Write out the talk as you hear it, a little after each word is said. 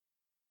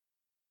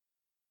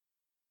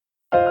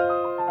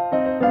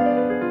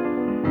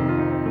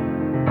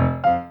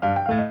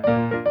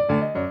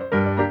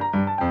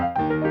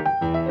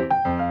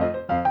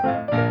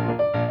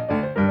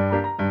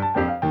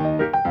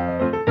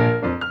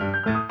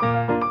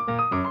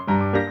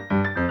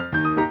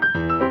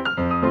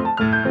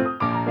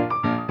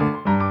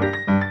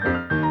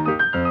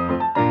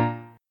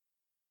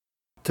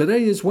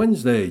Today is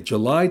Wednesday,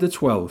 July the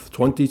 12th,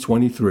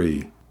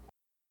 2023.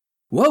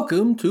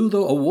 Welcome to the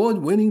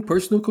award-winning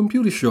Personal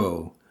Computer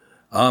Show.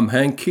 I'm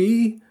Hank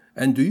Key,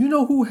 and do you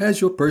know who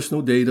has your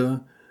personal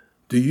data?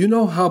 Do you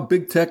know how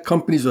big tech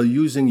companies are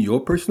using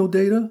your personal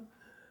data?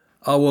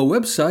 Our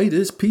website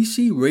is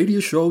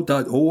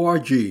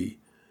pcradioshow.org.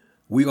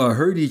 We are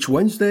heard each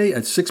Wednesday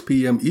at 6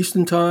 p.m.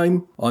 Eastern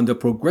Time on the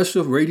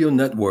Progressive Radio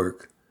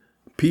Network,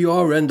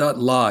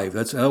 prn.live,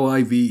 that's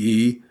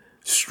L-I-V-E,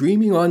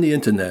 streaming on the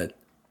internet.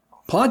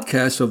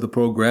 Podcasts of the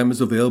program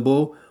is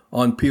available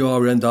on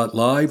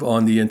prn.live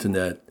on the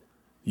internet.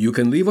 You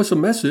can leave us a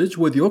message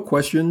with your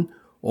question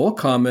or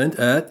comment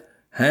at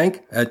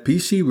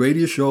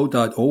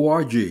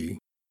hank@pcradioshow.org.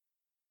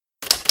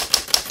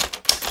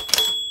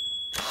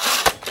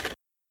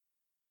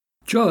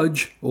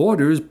 Judge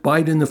orders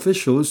Biden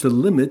officials to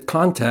limit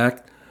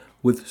contact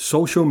with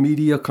social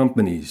media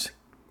companies.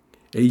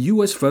 A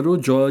U.S. federal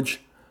judge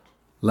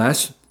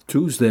last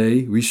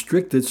Tuesday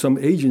restricted some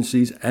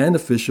agencies and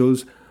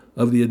officials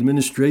of the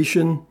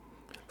administration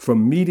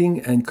from meeting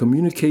and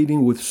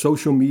communicating with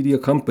social media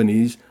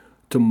companies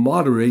to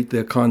moderate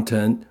their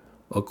content,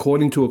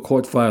 according to a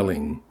court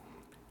filing.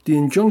 The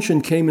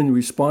injunction came in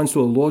response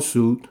to a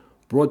lawsuit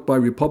brought by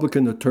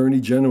Republican attorney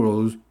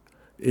generals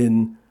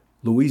in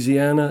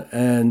Louisiana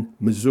and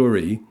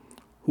Missouri,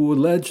 who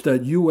alleged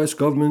that U.S.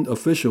 government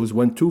officials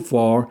went too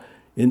far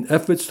in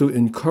efforts to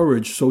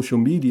encourage social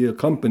media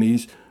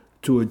companies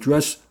to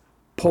address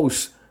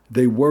posts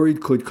they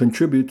worried could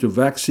contribute to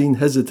vaccine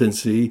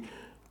hesitancy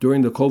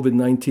during the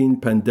COVID-19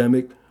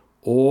 pandemic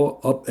or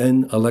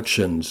upend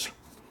elections.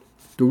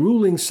 The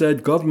ruling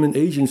said government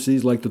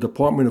agencies like the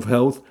Department of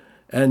Health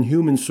and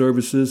Human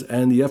Services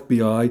and the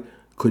FBI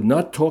could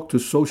not talk to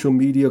social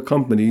media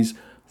companies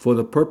for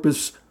the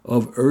purpose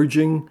of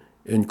urging,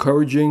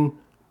 encouraging,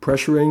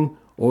 pressuring,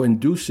 or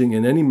inducing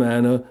in any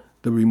manner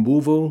the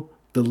removal,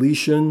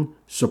 deletion,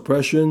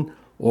 suppression,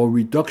 or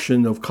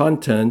reduction of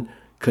content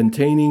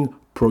containing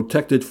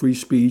protected free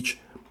speech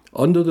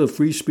under the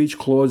Free Speech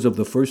Clause of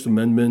the First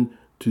Amendment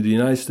to the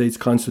United States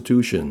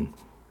Constitution.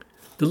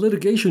 The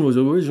litigation was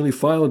originally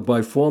filed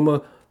by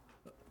former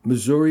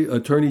Missouri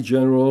Attorney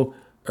General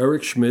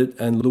Eric Schmitt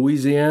and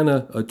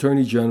Louisiana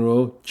Attorney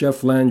General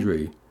Jeff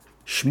Landry.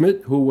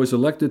 Schmitt, who was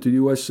elected to the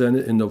U.S.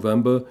 Senate in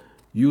November,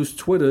 used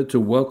Twitter to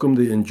welcome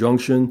the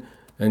injunction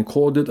and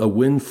called it a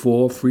win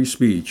for free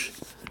speech.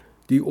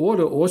 The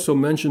order also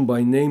mentioned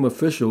by name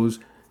officials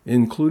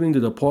including the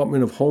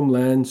Department of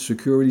Homeland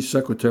Security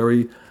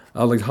Secretary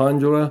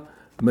Alejandra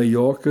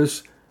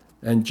Mayorkas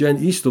and Jen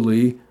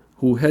Easterly,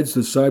 who heads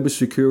the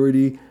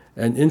Cybersecurity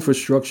and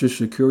Infrastructure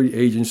Security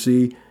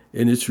Agency,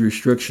 in its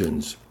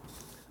restrictions.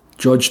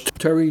 Judge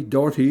Terry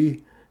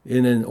Doughty,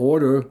 in an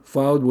order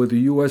filed with the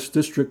U.S.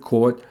 District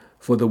Court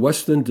for the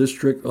Western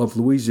District of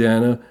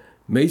Louisiana,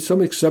 made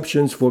some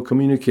exceptions for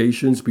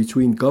communications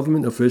between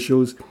government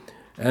officials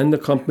and the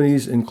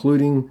companies,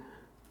 including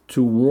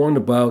to warn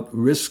about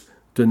risk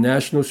to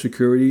national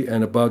security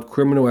and about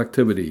criminal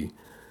activity.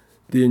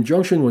 The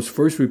injunction was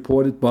first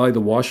reported by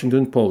the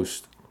Washington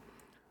Post.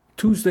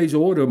 Tuesday's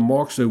order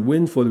marks a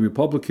win for the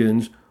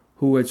Republicans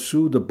who had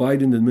sued the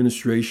Biden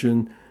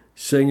administration,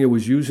 saying it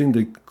was using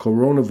the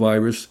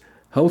coronavirus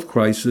health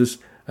crisis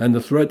and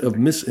the threat of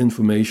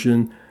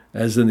misinformation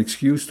as an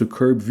excuse to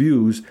curb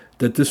views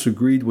that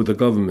disagreed with the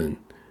government.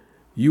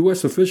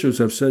 U.S. officials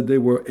have said they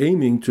were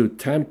aiming to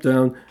tamp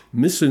down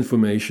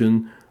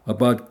misinformation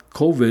about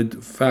COVID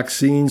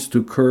vaccines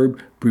to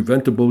curb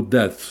preventable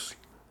deaths.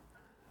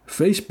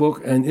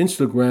 Facebook and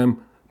Instagram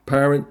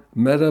parent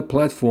Meta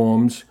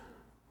platforms,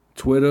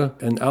 Twitter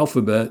and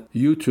Alphabet,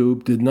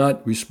 YouTube did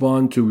not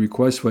respond to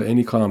requests for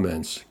any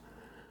comments.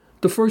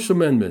 The First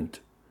Amendment.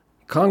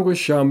 Congress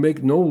shall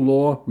make no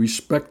law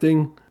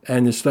respecting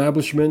an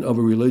establishment of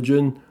a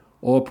religion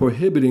or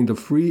prohibiting the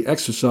free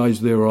exercise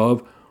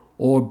thereof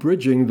or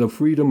abridging the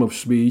freedom of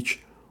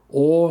speech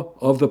or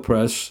of the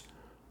press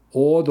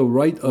or the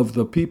right of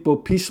the people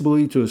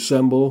peaceably to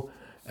assemble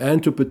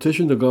and to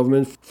petition the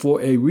government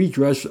for a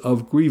redress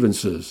of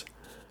grievances.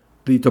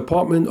 The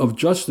Department of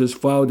Justice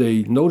filed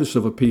a notice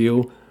of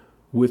appeal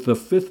with the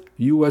Fifth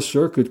U.S.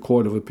 Circuit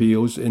Court of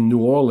Appeals in New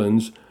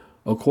Orleans,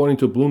 according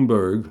to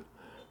Bloomberg.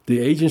 The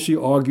agency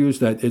argues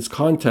that its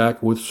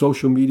contact with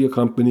social media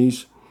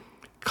companies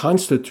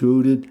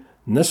constituted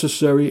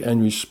necessary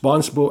and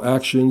responsible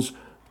actions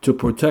to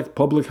protect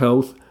public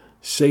health,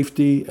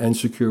 safety, and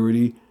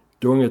security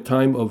during a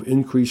time of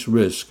increased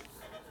risk.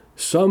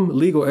 Some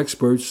legal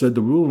experts said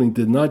the ruling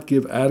did not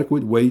give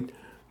adequate weight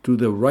to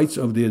the rights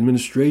of the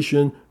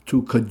administration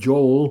to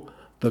cajole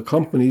the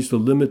companies to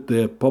limit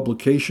their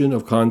publication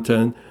of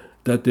content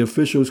that the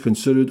officials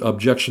considered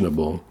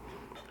objectionable.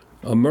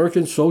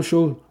 American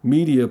social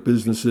media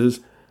businesses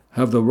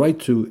have the right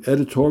to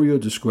editorial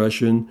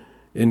discretion,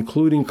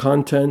 including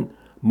content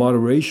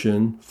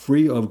moderation,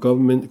 free of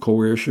government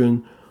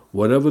coercion,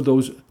 whatever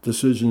those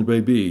decisions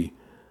may be.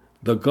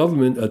 The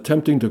government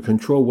attempting to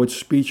control what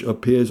speech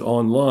appears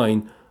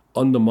online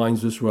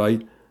undermines this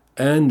right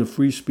and the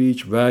free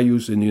speech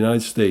values in the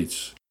United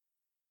States.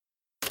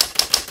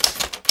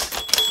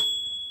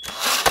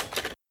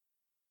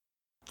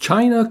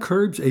 China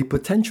curbs a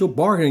potential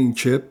bargaining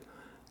chip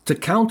to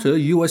counter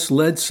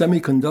U.S.-led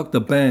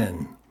semiconductor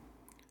ban.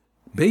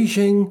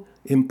 Beijing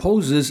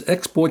imposes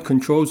export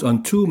controls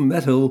on two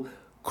metals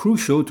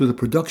crucial to the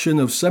production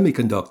of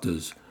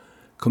semiconductors,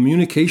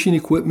 communication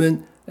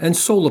equipment, and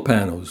solar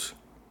panels.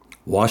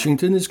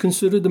 Washington is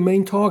considered the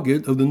main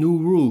target of the new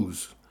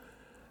rules.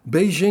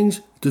 Beijing's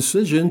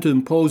decision to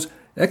impose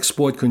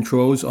export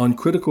controls on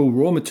critical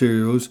raw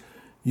materials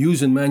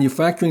used in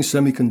manufacturing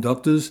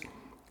semiconductors,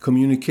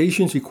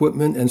 communications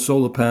equipment, and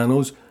solar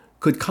panels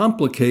could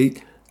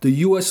complicate the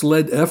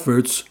U.S.-led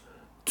efforts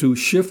to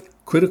shift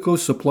critical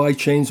supply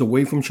chains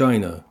away from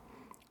China,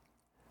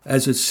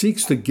 as it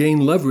seeks to gain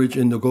leverage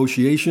in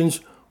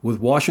negotiations with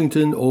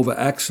Washington over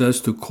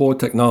access to core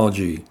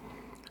technology.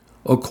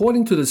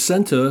 According to the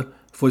Center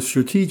for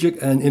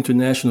Strategic and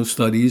International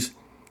Studies,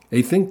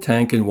 a think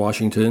tank in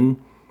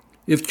Washington,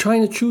 if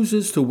China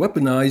chooses to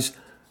weaponize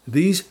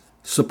these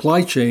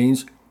supply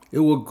chains, it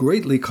will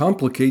greatly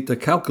complicate the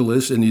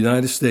calculus in the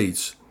United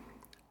States,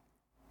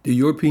 the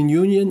European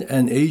Union,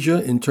 and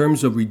Asia in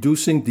terms of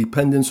reducing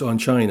dependence on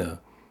China.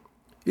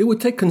 It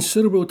would take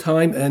considerable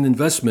time and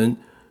investment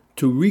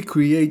to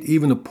recreate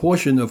even a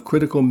portion of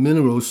critical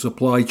minerals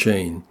supply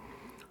chain.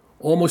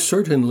 Almost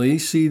certainly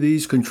see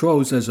these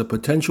controls as a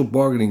potential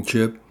bargaining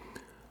chip,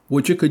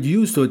 which it could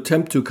use to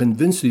attempt to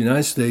convince the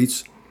United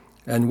States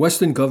and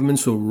Western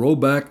governments to roll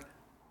back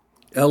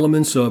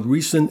elements of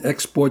recent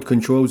export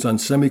controls on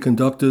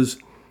semiconductors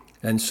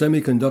and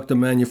semiconductor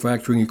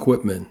manufacturing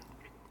equipment.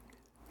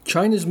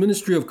 China's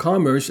Ministry of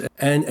Commerce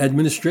and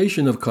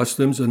Administration of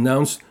Customs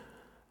announced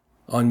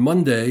on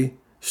Monday,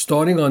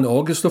 starting on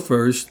August the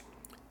 1st,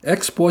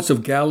 exports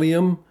of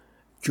gallium,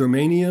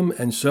 germanium,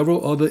 and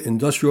several other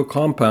industrial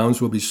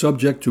compounds will be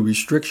subject to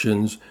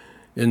restrictions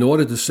in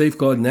order to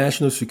safeguard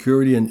national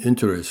security and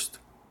interest.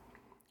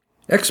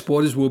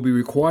 Exporters will be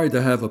required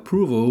to have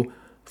approval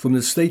from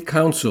the State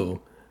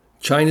Council,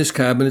 China's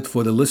cabinet,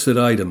 for the listed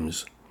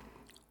items.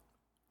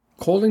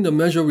 Calling the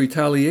measure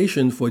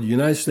retaliation for the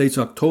United States'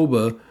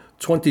 October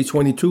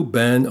 2022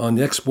 ban on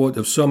the export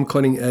of some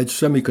cutting-edge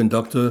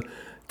semiconductor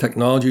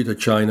technology to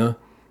China,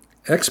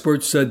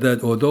 experts said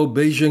that although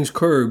Beijing's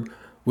curb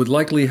would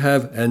likely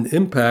have an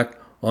impact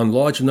on a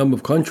large number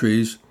of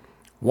countries,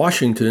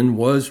 Washington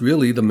was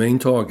really the main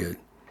target.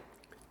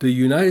 The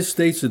United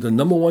States is the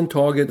number one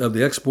target of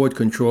the export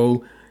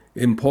control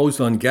imposed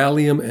on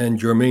gallium and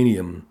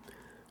germanium.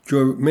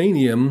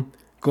 Germanium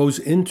goes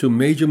into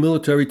major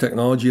military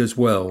technology as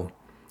well.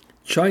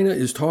 China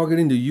is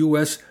targeting the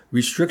U.S.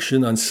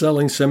 restriction on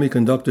selling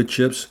semiconductor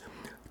chips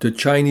to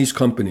Chinese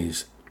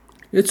companies.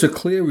 It's a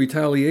clear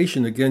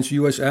retaliation against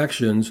U.S.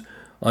 actions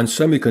on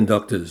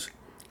semiconductors.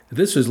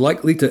 This is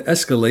likely to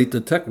escalate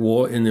the tech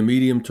war in the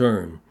medium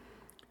term.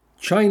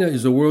 China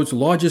is the world's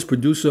largest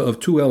producer of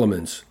two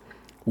elements,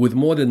 with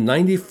more than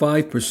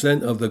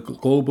 95% of the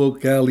global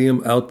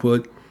gallium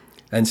output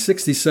and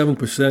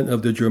 67%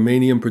 of the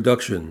germanium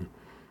production.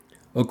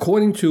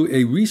 According to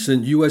a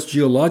recent U.S.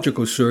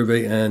 Geological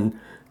Survey and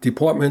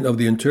Department of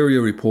the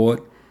Interior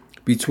report,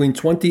 between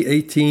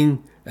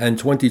 2018 and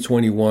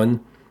 2021,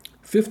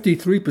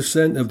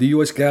 53% of the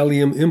U.S.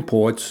 gallium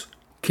imports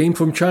came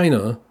from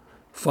China,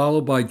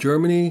 followed by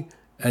Germany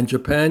and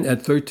Japan at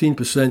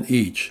 13%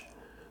 each,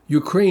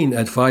 Ukraine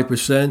at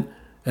 5%,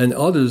 and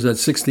others at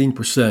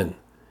 16%.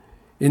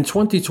 In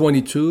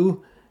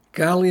 2022,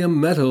 gallium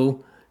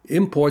metal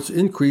imports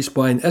increased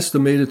by an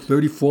estimated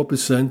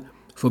 34%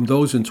 from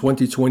those in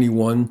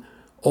 2021,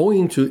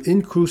 owing to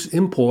increased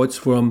imports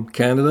from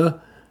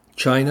Canada,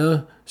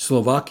 China,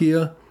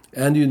 Slovakia,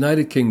 and the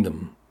United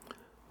Kingdom.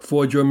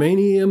 For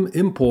germanium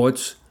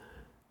imports,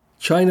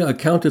 China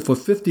accounted for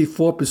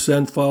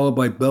 54%, followed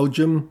by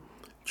Belgium,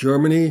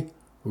 Germany,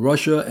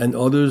 Russia, and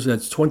others at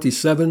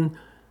 27%,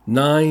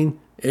 9%,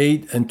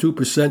 8%, and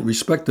 2%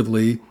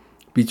 respectively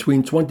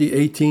between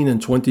 2018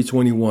 and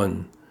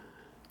 2021.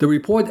 The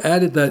report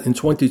added that in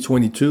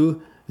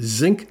 2022,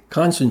 zinc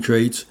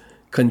concentrates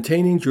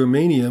containing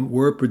germanium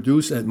were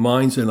produced at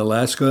mines in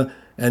Alaska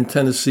and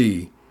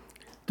Tennessee.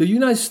 The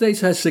United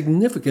States has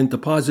significant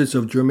deposits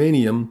of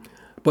germanium,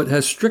 but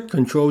has strict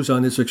controls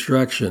on its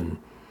extraction.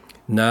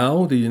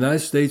 Now, the United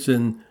States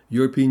and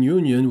European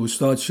Union will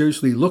start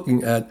seriously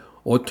looking at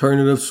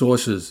alternative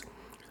sources,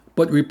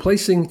 but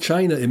replacing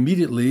China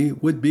immediately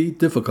would be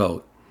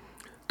difficult.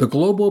 The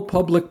Global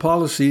Public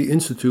Policy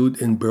Institute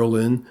in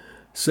Berlin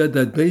said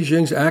that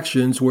Beijing's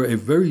actions were a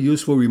very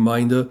useful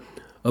reminder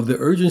of the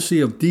urgency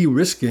of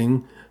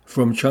de-risking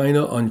from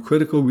China on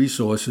critical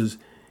resources,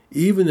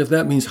 even if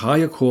that means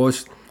higher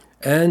costs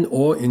and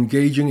or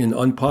engaging in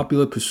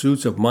unpopular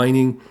pursuits of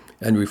mining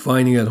and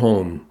refining at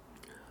home.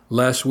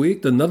 Last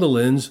week, the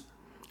Netherlands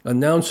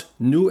announced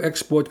new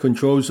export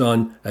controls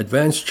on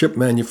advanced chip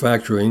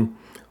manufacturing,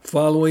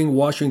 following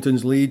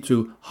Washington's lead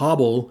to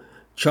hobble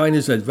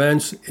China's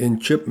advance in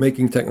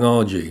chip-making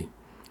technology.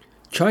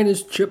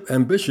 China's chip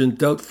ambition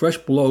dealt fresh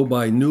blow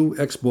by new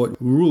export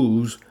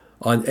rules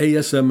on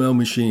ASML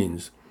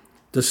machines.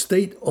 The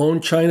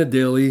state-owned China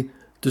Daily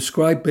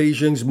described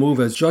Beijing's move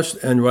as just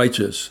and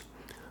righteous.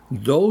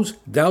 Those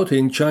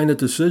doubting China's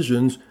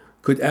decisions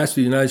could ask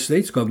the United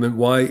States government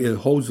why it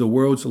holds the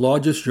world's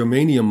largest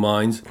germanium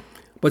mines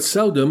but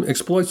seldom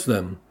exploits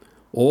them.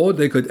 Or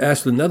they could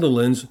ask the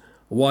Netherlands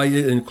why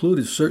it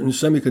included certain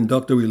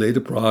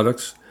semiconductor-related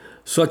products,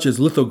 such as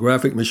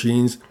lithographic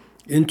machines,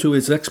 into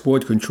its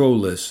export control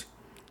list.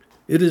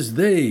 It is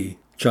they,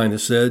 China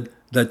said,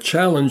 that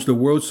challenge the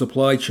world's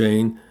supply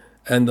chain,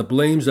 and the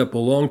blames that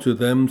belong to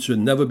them should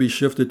never be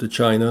shifted to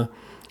China,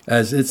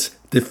 as it's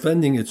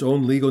defending its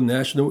own legal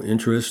national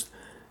interest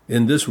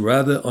in this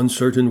rather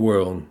uncertain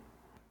world.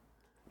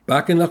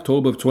 Back in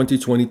October of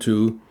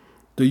 2022,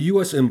 the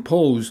U.S.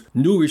 imposed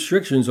new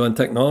restrictions on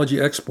technology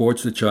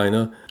exports to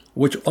China,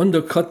 which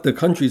undercut the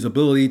country's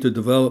ability to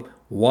develop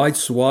wide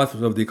swaths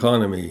of the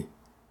economy,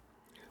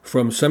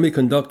 from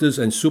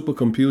semiconductors and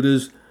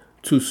supercomputers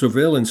to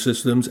surveillance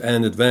systems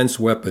and advanced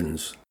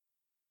weapons.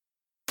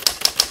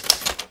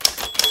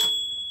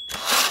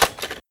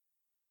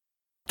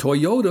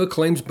 Toyota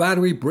claims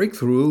battery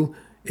breakthrough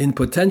in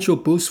potential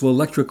boost for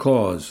electric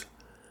cars.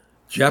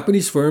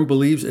 Japanese firm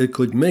believes it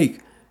could make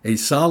a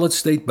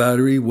solid-state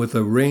battery with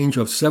a range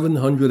of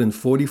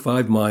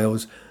 745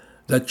 miles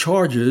that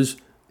charges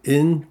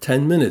in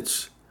 10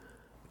 minutes.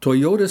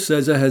 Toyota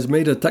says it has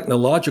made a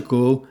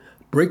technological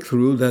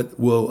breakthrough that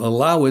will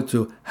allow it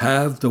to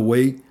halve the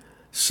weight,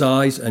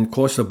 size, and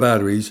cost of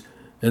batteries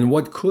in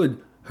what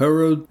could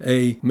herald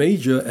a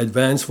major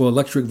advance for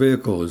electric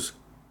vehicles.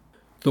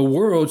 The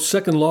world's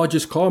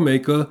second-largest car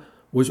maker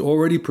was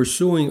already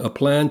pursuing a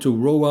plan to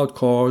roll out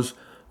cars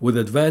with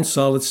advanced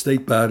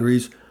solid-state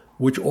batteries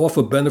which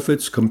offer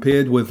benefits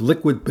compared with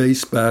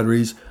liquid-based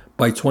batteries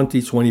by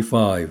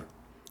 2025.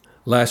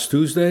 Last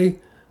Tuesday,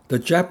 the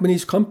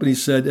Japanese company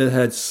said it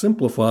had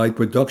simplified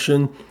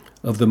production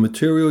of the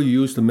material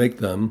used to make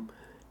them,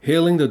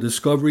 hailing the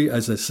discovery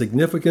as a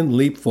significant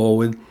leap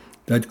forward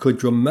that could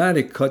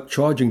dramatically cut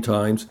charging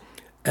times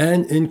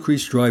and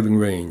increase driving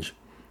range.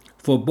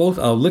 For both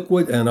our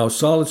liquid and our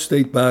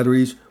solid-state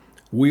batteries,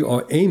 we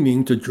are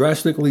aiming to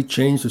drastically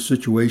change the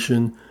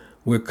situation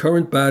where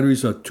current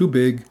batteries are too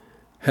big,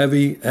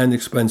 heavy, and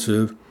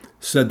expensive,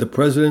 said the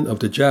president of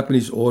the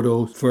Japanese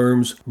auto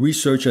firm's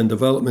Research and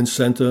Development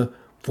Center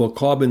for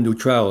Carbon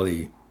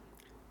Neutrality.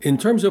 In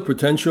terms of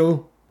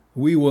potential,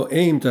 we will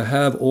aim to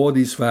have all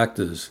these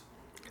factors.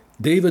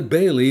 David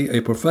Bailey,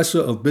 a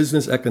professor of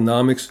business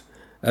economics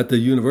at the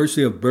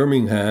University of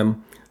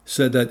Birmingham,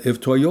 said that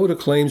if Toyota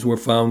claims were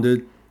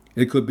founded,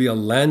 it could be a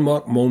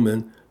landmark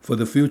moment for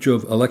the future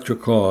of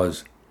electric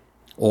cars.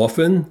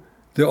 Often,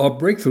 there are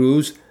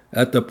breakthroughs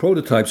at the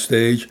prototype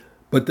stage,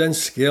 but then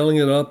scaling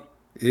it up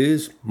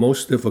is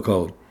most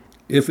difficult.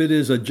 If it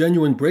is a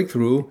genuine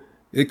breakthrough,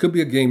 it could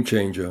be a game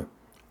changer,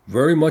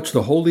 very much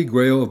the holy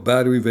grail of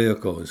battery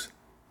vehicles.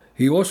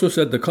 He also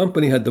said the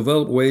company had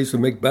developed ways to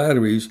make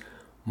batteries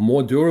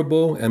more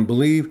durable and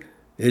believed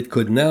it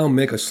could now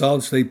make a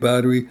solid-state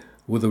battery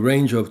with a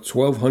range of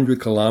 1,200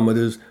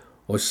 kilometers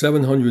or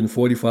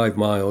 745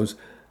 miles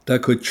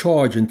that could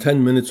charge in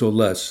 10 minutes or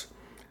less.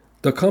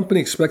 The company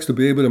expects to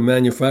be able to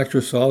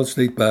manufacture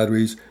solid-state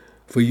batteries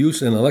for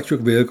use in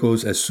electric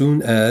vehicles as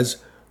soon as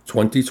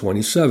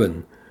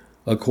 2027,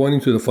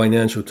 according to the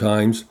Financial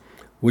Times,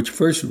 which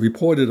first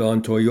reported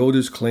on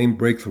Toyota's claimed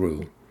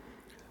breakthrough.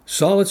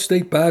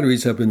 Solid-state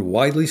batteries have been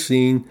widely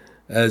seen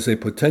as a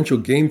potential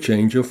game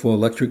changer for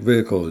electric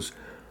vehicles,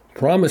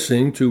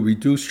 promising to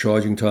reduce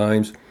charging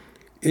times,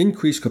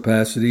 increase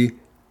capacity,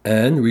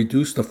 and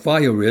reduce the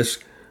fire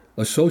risk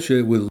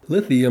associated with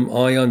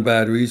lithium-ion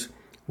batteries,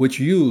 which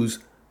use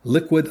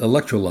liquid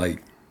electrolyte.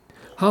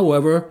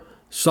 However,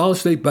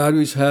 solid-state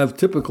batteries have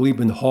typically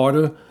been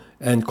harder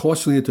and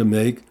costlier to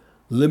make,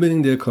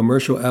 limiting their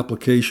commercial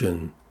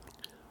application.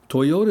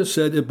 Toyota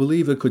said it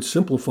believed it could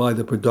simplify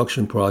the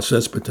production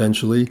process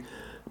potentially,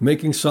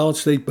 making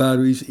solid-state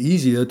batteries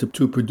easier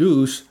to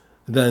produce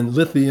than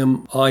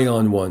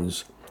lithium-ion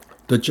ones.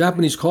 The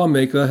Japanese car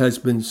maker has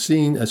been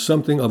seen as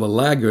something of a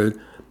laggard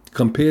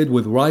compared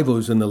with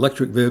rivals in the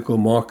electric vehicle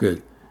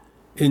market.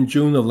 In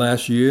June of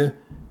last year,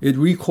 it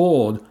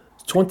recalled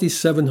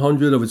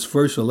 2,700 of its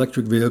first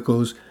electric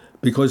vehicles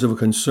because of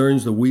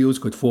concerns the wheels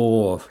could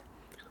fall off.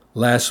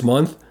 Last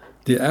month,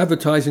 the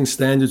Advertising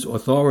Standards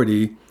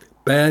Authority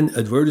banned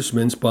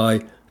advertisements by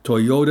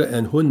Toyota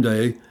and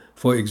Hyundai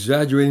for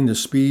exaggerating the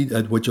speed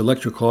at which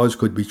electric cars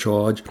could be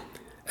charged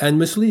and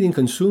misleading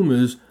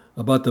consumers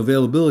about the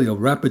availability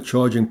of rapid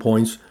charging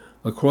points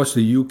across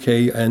the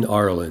UK and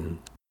Ireland.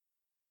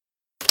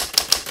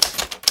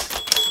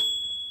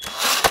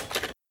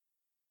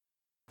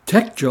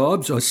 Tech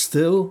jobs are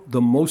still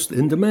the most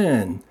in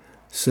demand,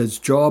 says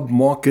job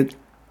market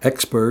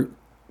expert,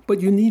 but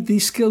you need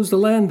these skills to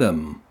land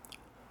them.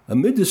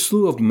 Amid the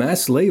slew of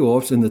mass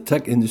layoffs in the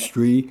tech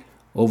industry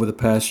over the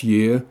past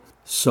year,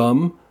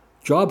 some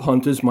job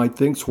hunters might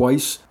think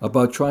twice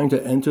about trying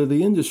to enter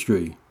the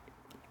industry.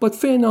 But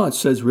fear not,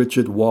 says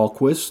Richard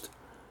Wahlquist,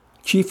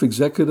 chief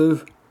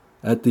executive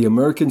at the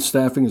American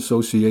Staffing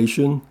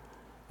Association,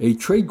 a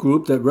trade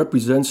group that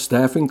represents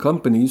staffing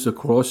companies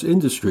across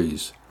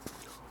industries.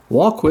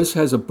 Wahlquist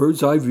has a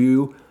bird's-eye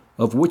view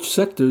of which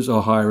sectors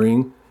are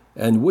hiring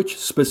and which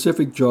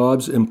specific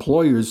jobs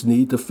employers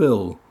need to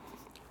fill.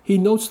 He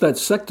notes that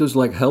sectors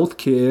like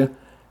healthcare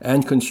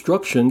and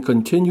construction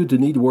continue to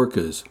need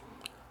workers.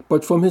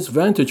 But from his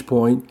vantage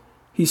point,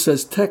 he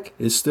says tech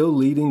is still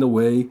leading the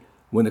way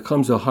when it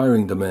comes to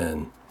hiring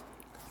demand.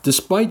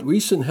 Despite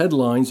recent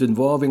headlines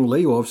involving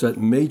layoffs at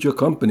major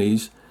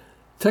companies,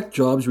 tech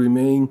jobs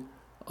remain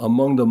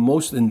among the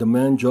most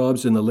in-demand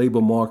jobs in the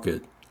labor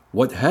market.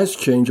 What has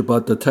changed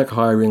about the tech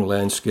hiring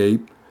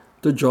landscape?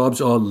 The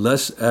jobs are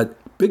less at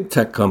big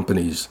tech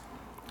companies.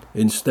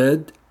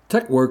 Instead,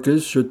 tech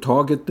workers should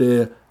target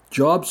their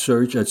job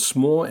search at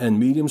small and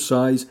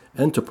medium-sized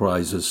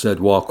enterprises, said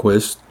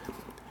Walquist.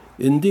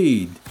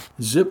 Indeed,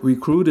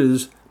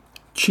 ZipRecruiter's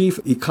chief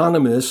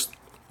economist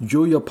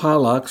Julia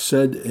Pollack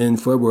said in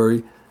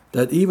February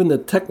that even the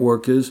tech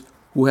workers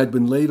who had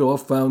been laid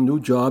off found new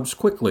jobs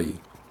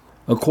quickly.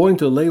 According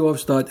to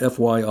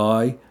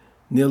layoffs.fyi,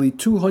 nearly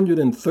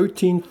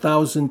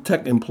 213,000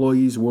 tech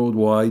employees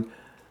worldwide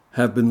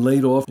have been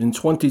laid off in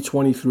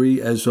 2023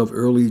 as of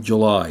early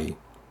July.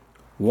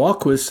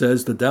 Walquist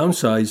says the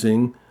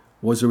downsizing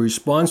was a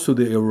response to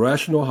the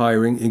irrational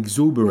hiring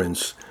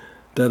exuberance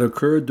that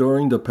occurred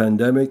during the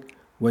pandemic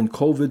when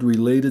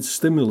COVID-related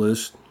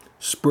stimulus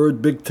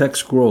spurred big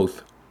tech's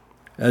growth.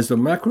 As the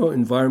macro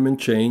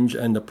environment changed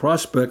and the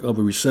prospect of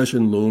a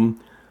recession loomed,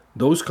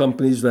 those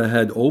companies that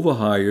had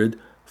overhired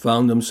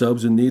found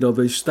themselves in need of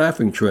a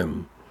staffing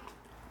trim.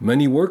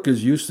 Many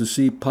workers used to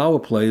see power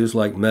players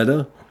like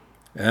Meta,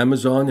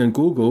 Amazon, and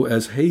Google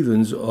as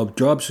havens of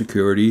job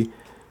security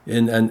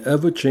in an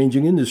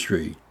ever-changing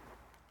industry.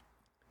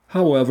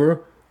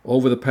 However,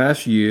 over the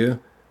past year,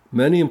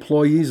 many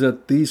employees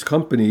at these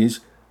companies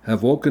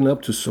have woken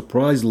up to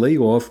surprise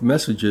layoff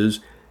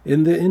messages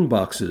in their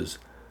inboxes,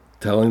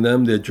 telling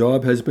them their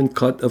job has been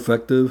cut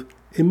effective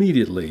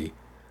immediately.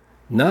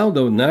 Now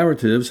the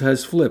narrative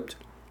has flipped.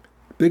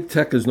 Big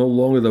tech is no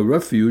longer the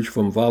refuge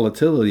from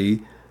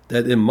volatility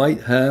that it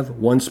might have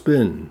once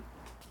been.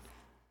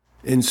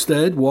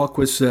 Instead,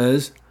 Walquist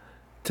says,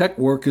 tech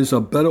workers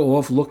are better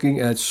off looking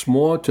at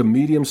small to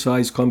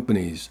medium-sized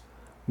companies,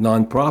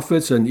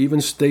 nonprofits, and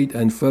even state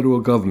and federal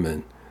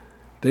government.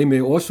 They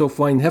may also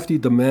find hefty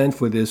demand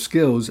for their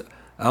skills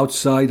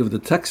outside of the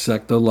tech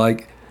sector,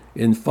 like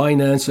in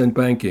finance and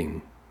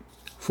banking.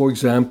 For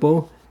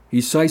example,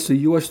 he cites the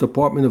U.S.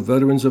 Department of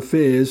Veterans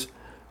Affairs,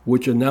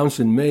 which announced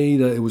in May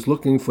that it was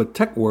looking for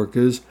tech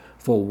workers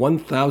for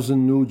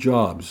 1,000 new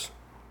jobs.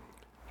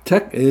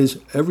 Tech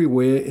is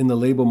everywhere in the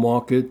labor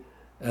market,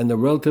 and the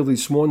relatively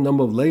small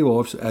number of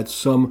layoffs at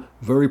some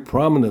very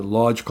prominent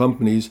large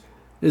companies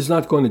is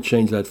not going to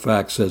change that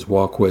fact, says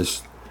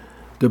Walquist.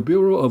 The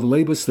Bureau of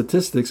Labor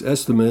Statistics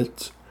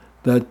estimates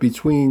that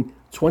between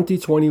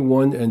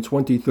 2021 and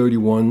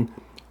 2031,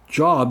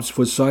 jobs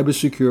for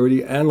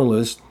cybersecurity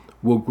analysts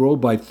will grow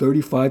by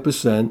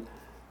 35%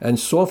 and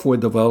software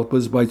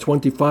developers by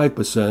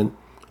 25%,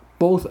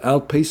 both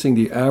outpacing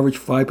the average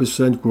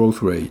 5%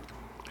 growth rate.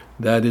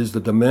 That is, the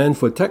demand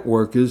for tech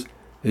workers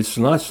is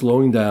not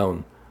slowing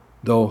down,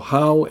 though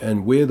how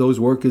and where those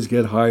workers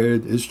get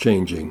hired is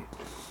changing.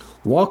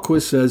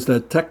 Walquist says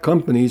that tech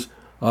companies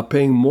are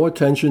paying more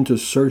attention to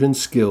certain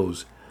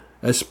skills,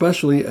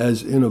 especially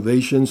as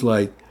innovations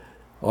like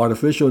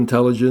artificial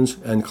intelligence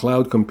and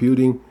cloud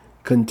computing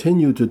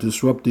continue to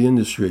disrupt the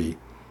industry.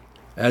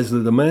 As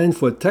the demand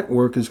for tech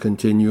workers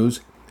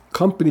continues,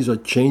 companies are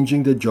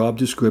changing their job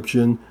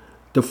description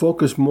to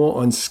focus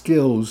more on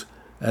skills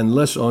and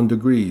less on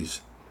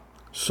degrees.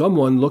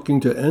 Someone looking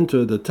to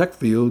enter the tech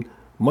field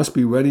must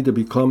be ready to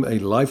become a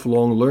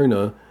lifelong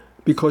learner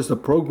because the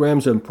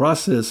programs and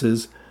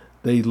processes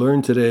they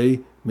learn today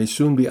may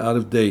soon be out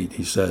of date,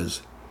 he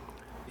says.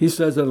 He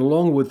says that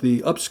along with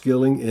the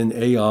upskilling in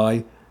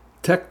AI,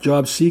 tech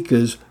job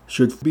seekers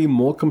should be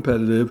more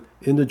competitive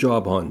in the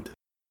job hunt.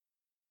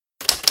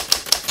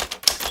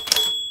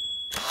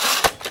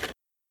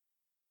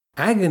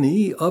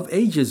 Agony of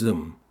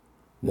ageism.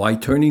 Why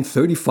turning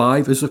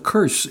 35 is a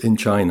curse in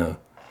China.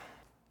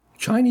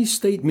 Chinese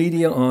state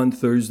media on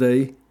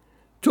Thursday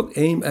took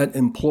aim at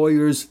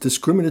employers'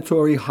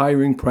 discriminatory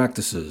hiring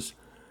practices,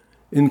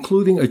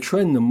 including a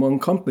trend among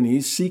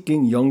companies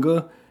seeking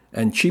younger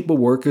and cheaper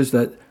workers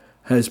that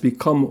has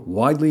become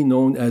widely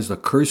known as the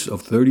curse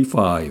of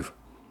 35.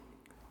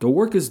 The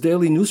Workers'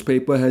 Daily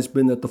newspaper has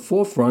been at the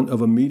forefront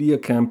of a media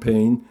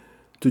campaign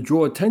to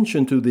draw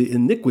attention to the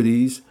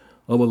iniquities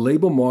of a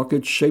labor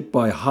market shaped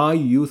by high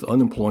youth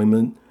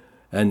unemployment,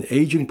 an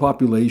aging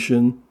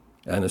population,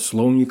 and a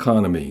slowing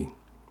economy.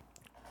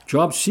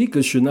 Job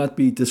seekers should not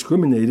be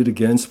discriminated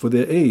against for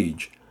their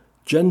age,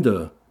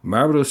 gender,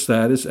 marital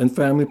status, and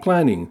family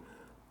planning,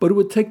 but it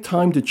would take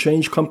time to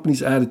change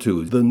companies'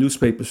 attitudes, the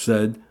newspaper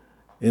said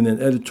in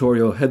an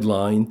editorial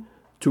headline.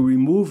 To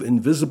remove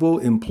invisible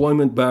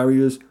employment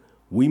barriers,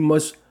 we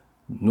must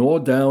gnaw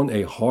down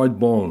a hard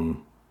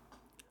bone.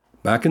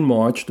 Back in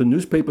March, the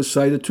newspaper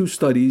cited 2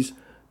 studies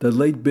that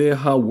laid bare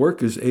how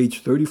workers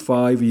aged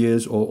 35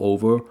 years or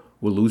over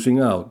were losing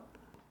out.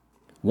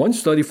 One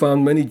study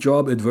found many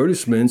job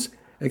advertisements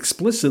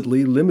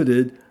explicitly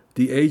limited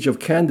the age of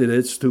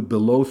candidates to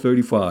below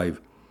 35,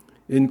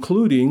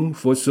 including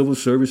for civil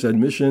service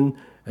admission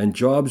and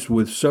jobs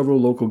with several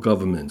local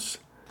governments.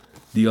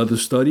 The other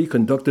study,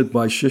 conducted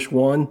by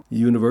Sichuan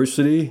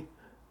University,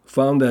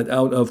 found that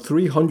out of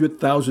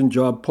 300,000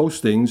 job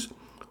postings,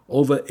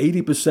 over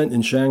 80%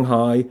 in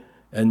Shanghai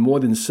and more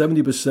than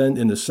 70%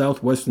 in the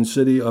southwestern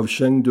city of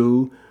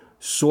Chengdu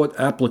sought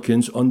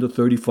applicants under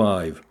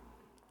 35.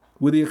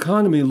 With the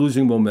economy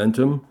losing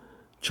momentum,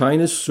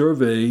 China's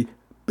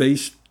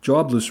survey-based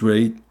jobless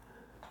rate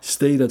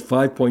stayed at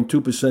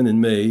 5.2%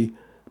 in May,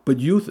 but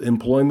youth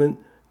employment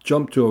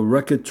jumped to a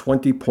record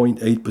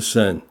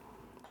 20.8%.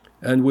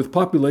 And with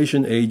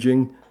population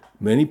aging,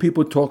 many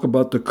people talk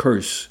about the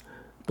curse,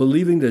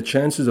 believing their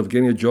chances of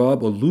getting a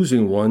job or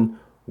losing one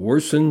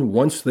worsen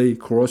once they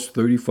cross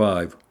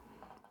 35.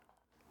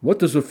 What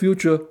does the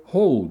future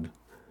hold?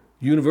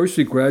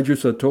 University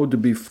graduates are told to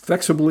be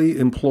flexibly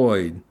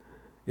employed.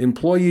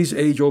 Employees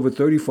age over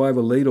 35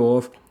 are laid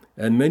off,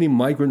 and many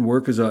migrant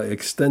workers are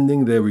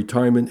extending their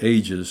retirement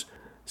ages,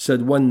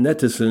 said one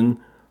netizen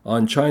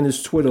on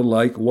China's Twitter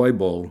like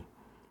Weibo.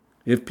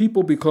 If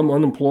people become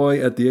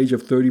unemployed at the age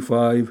of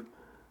 35,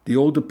 the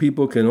older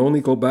people can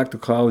only go back to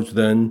college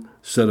then,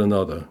 said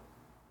another.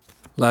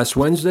 Last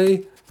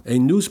Wednesday, a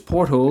news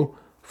portal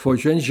for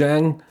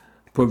Zhejiang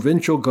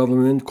provincial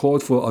government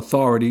called for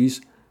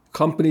authorities,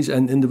 companies,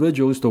 and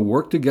individuals to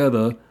work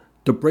together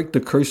to break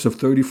the curse of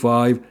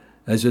 35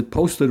 as it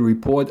posted a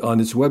report on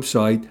its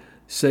website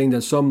saying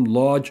that some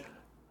large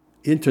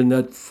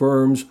internet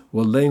firms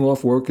were laying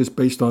off workers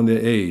based on their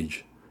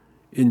age.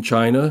 In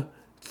China,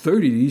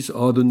 30s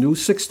are the new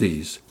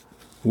 60s.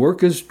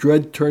 Workers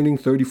dread turning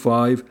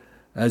 35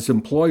 as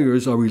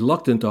employers are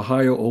reluctant to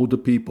hire older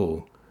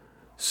people.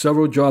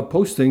 Several job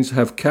postings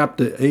have capped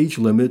the age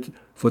limit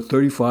for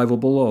 35 or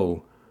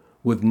below.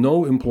 With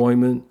no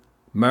employment,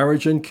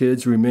 marriage and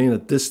kids remain a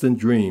distant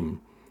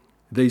dream.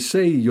 They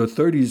say your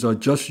 30s are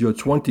just your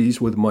 20s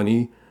with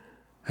money.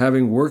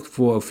 Having worked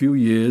for a few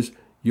years,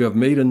 you have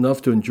made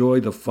enough to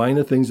enjoy the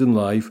finer things in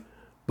life,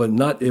 but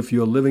not if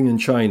you're living in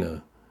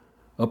China.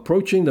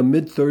 Approaching the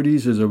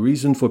mid-30s is a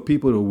reason for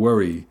people to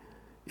worry.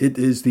 It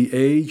is the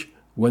age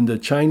when the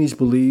Chinese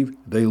believe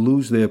they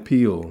lose their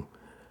appeal.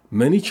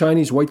 Many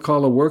Chinese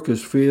white-collar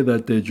workers fear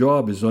that their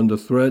job is under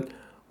threat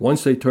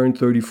once they turn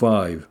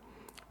 35.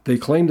 They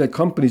claim that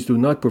companies do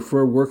not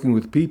prefer working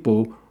with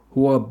people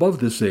who are above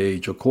this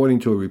age, according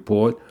to a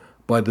report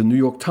by the New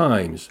York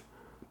Times.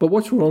 But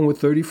what's wrong with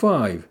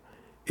 35?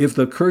 If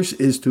the curse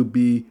is to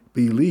be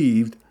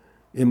believed,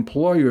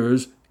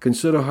 employers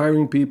consider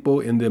hiring people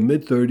in their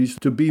mid-30s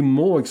to be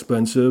more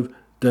expensive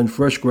than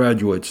fresh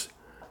graduates.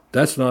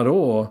 That's not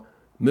all.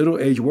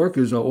 Middle-aged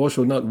workers are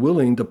also not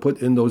willing to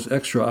put in those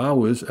extra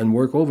hours and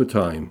work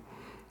overtime.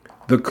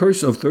 The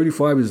curse of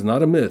 35 is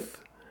not a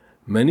myth.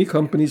 Many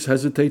companies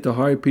hesitate to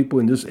hire people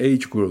in this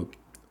age group.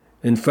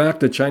 In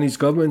fact, the Chinese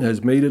government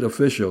has made it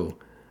official.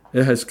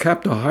 It has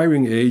capped the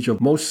hiring age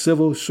of most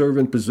civil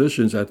servant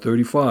positions at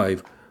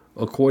 35,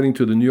 according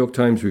to the New York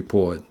Times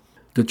report.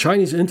 The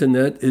Chinese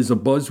internet is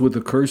abuzz with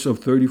the curse of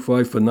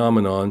 35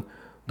 phenomenon,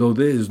 though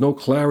there is no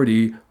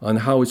clarity on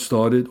how it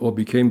started or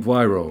became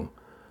viral.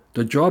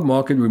 The job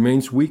market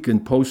remains weak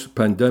in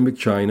post-pandemic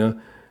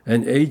China,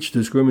 and age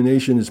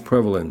discrimination is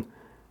prevalent.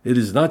 It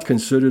is not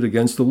considered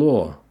against the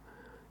law.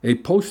 A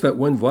post that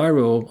went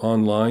viral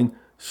online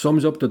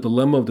sums up the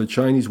dilemma of the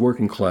Chinese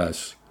working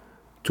class: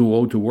 too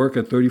old to work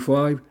at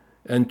 35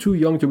 and too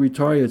young to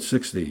retire at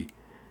 60.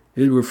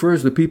 It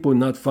refers to people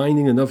not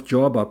finding enough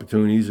job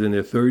opportunities in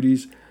their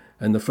 30s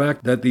and the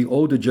fact that the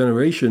older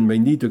generation may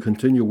need to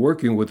continue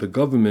working with the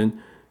government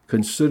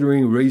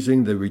considering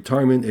raising the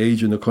retirement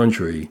age in the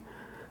country.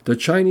 The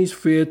Chinese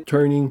fear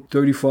turning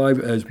 35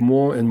 as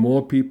more and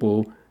more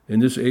people in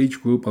this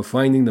age group are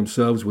finding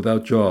themselves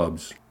without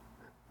jobs.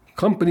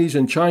 Companies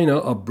in China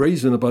are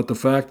brazen about the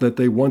fact that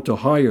they want to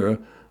hire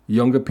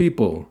younger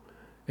people.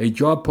 A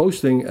job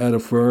posting at a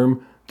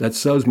firm that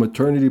sells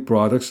maternity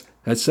products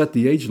has set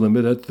the age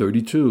limit at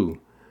 32.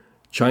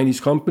 Chinese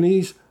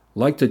companies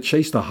like to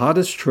chase the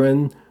hottest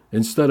trend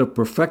instead of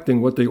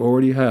perfecting what they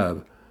already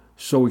have.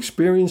 So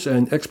experience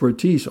and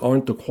expertise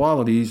aren't the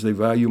qualities they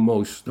value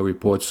most, the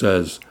report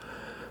says.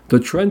 The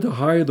trend to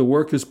hire the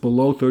workers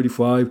below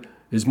 35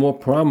 is more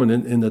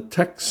prominent in the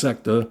tech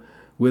sector,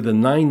 where the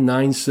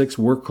 996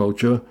 work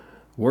culture,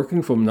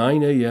 working from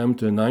 9 a.m.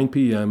 to 9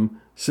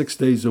 p.m. 6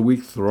 days a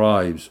week,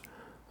 thrives.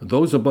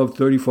 Those above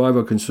 35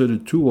 are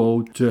considered too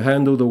old to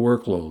handle the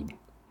workload.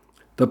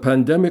 The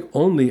pandemic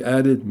only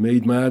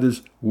made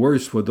matters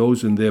worse for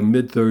those in their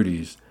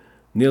mid-30s.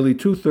 Nearly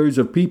two-thirds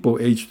of people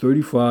aged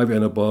 35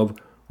 and above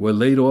were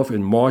laid off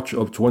in March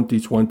of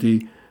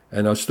 2020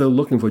 and are still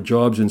looking for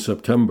jobs in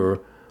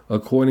September,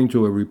 according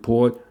to a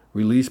report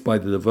released by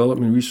the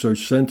Development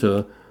Research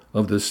Center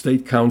of the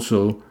State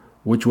Council,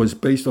 which was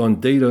based on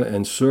data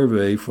and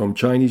survey from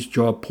Chinese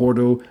job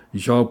portal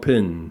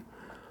Zhaopin.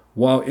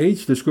 While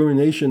age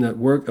discrimination at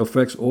work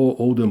affects all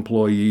older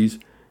employees,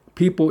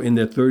 people in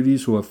their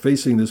 30s who are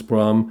facing this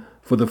problem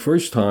for the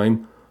first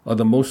time are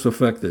the most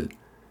affected.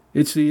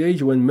 It's the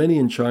age when many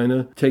in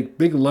China take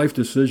big life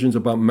decisions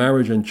about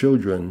marriage and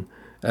children,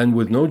 and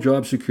with no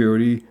job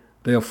security,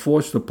 they are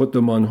forced to put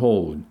them on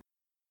hold.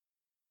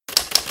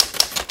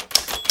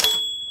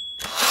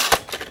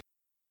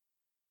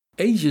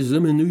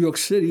 Ageism in New York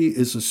City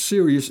is a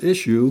serious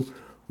issue,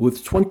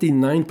 with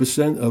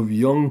 29% of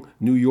young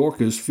New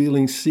Yorkers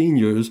feeling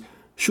seniors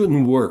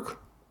shouldn't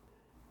work.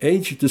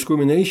 Age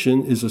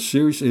discrimination is a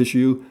serious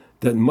issue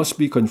that must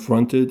be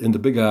confronted in the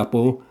Big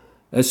Apple,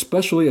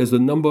 especially as the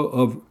number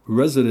of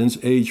residents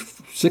aged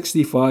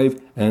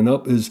 65 and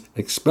up is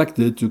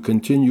expected to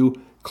continue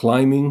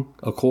climbing,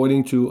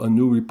 according to a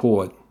new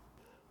report.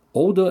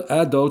 Older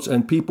adults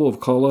and people of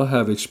color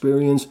have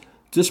experienced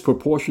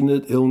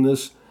disproportionate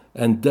illness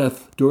and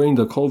death during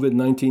the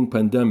COVID-19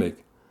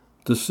 pandemic,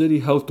 the City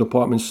Health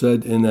Department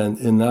said in an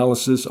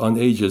analysis on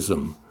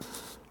ageism.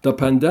 The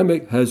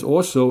pandemic has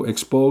also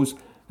exposed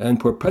and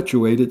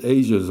perpetuated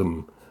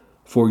ageism.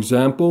 For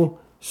example,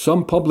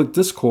 some public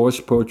discourse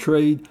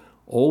portrayed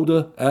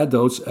older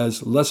adults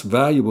as less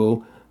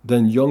valuable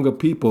than younger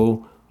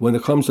people when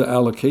it comes to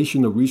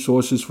allocation of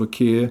resources for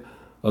care,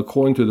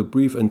 according to the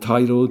brief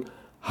entitled,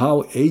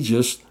 "How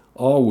Ageist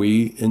Are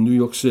We in New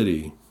York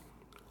City?"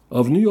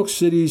 Of New York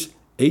City's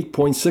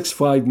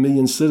 8.65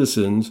 million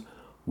citizens,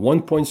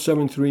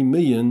 1.73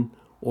 million,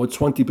 or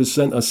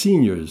 20%, are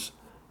seniors,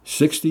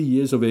 60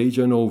 years of age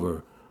and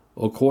over,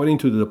 according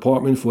to the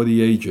Department for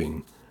the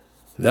Aging.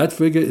 That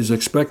figure is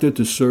expected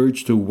to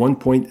surge to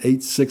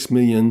 1.86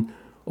 million,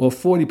 or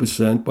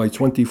 40%, by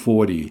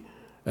 2040,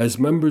 as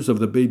members of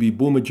the baby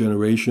boomer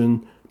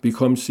generation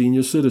become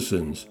senior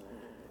citizens.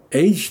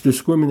 Age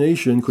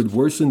discrimination could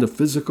worsen the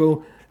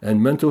physical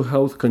and mental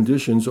health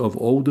conditions of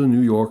older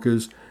New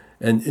Yorkers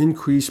and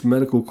increase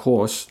medical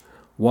costs,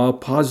 while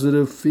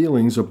positive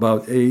feelings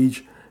about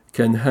age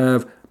can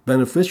have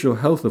beneficial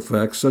health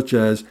effects such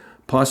as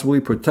possibly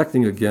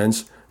protecting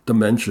against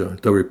dementia,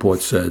 the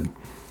report said.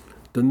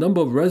 The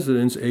number of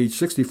residents aged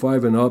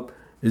 65 and up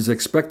is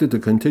expected to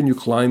continue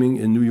climbing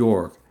in New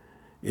York.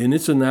 In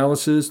its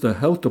analysis, the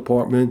Health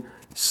Department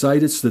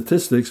cited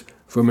statistics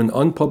from an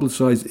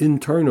unpublicized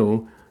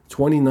internal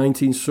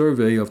 2019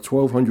 survey of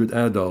 1,200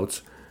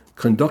 adults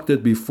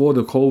conducted before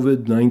the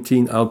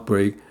COVID-19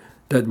 outbreak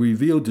that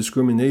revealed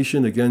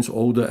discrimination against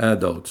older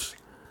adults.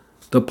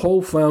 The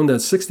poll found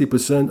that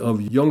 60%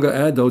 of younger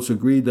adults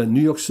agreed that New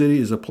York City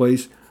is a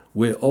place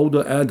where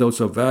older adults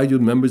are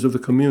valued members of the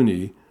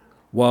community,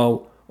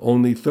 while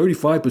only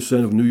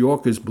 35% of New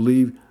Yorkers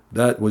believe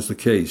that was the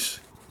case.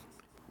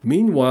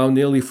 Meanwhile,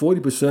 nearly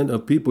 40%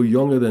 of people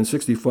younger than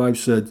 65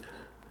 said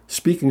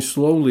speaking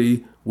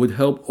slowly would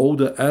help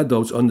older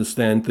adults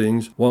understand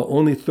things, while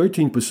only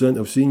 13%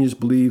 of seniors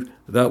believe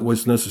that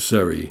was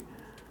necessary.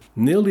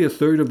 Nearly a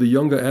third of the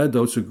younger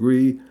adults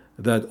agree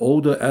that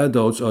older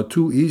adults are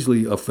too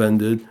easily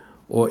offended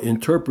or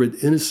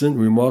interpret innocent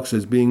remarks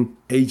as being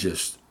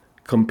ageist,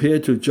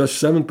 compared to just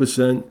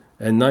 7%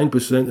 and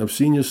 9% of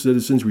senior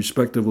citizens,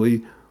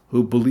 respectively,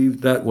 who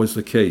believed that was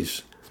the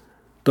case.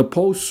 The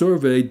poll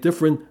surveyed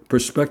different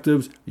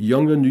perspectives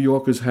younger New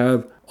Yorkers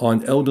have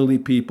on elderly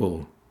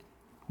people.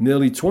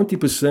 Nearly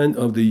 20%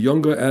 of the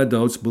younger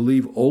adults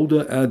believe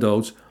older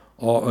adults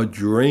are a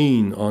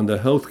drain on the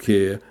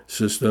healthcare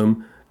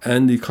system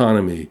and the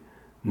economy,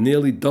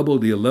 nearly double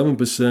the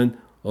 11%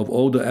 of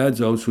older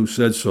adults who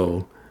said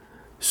so.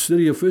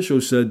 City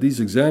officials said these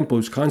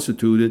examples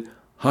constituted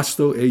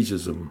hostile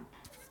ageism.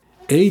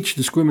 Age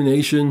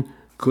discrimination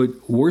could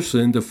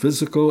worsen the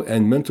physical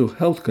and mental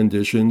health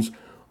conditions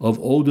of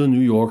older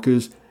New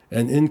Yorkers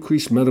and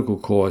increase medical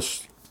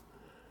costs.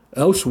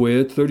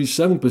 Elsewhere,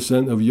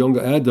 37% of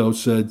younger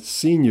adults said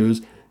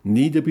seniors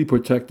need to be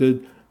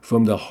protected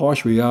from the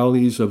harsh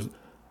realities of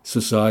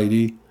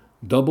society,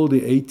 double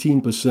the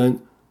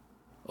 18%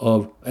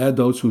 of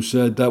adults who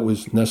said that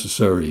was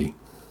necessary.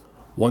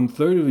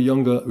 1/3 of the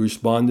younger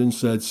respondents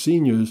said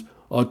seniors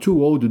are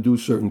too old to do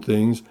certain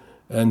things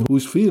and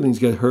whose feelings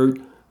get hurt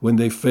when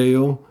they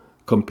fail,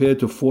 compared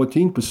to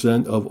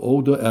 14% of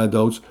older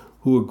adults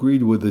who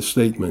agreed with the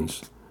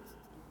statements.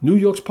 New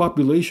York's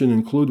population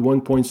includes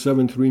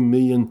 1.73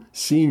 million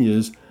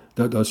seniors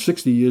that are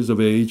 60 years of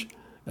age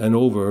and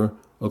over,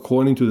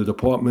 according to the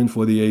Department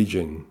for the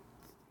Aging.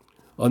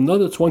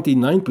 Another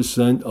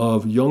 29%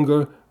 of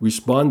younger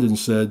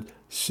respondents said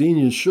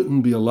seniors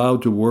shouldn't be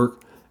allowed to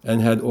work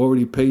and had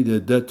already paid their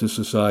debt to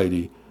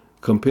society,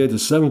 compared to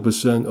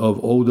 7%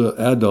 of older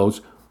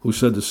adults who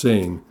said the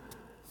same.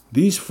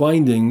 These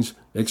findings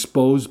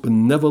expose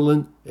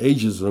benevolent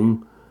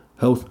ageism,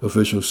 health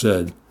officials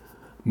said.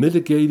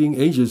 Mitigating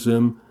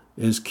ageism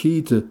is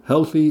key to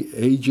healthy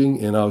aging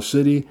in our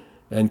city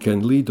and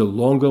can lead to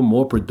longer,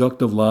 more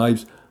productive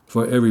lives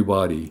for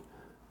everybody.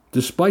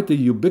 Despite the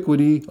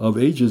ubiquity of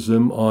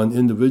ageism on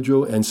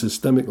individual and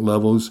systemic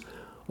levels,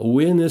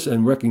 awareness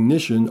and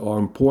recognition are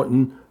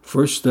important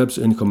first steps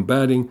in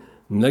combating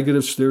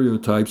negative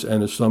stereotypes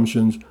and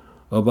assumptions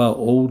about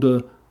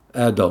older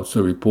adults,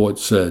 the report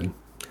said.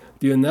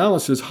 The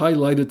analysis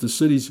highlighted the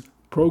city's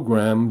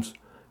programs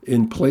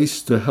in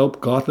place to help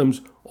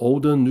Gotham's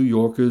older New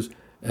Yorkers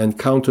and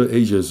counter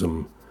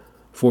ageism.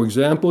 For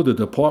example, the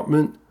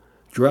department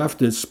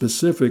drafted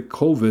specific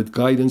COVID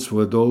guidance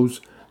for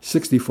those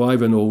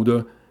 65 and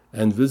older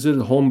and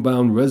visited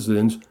homebound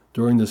residents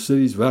during the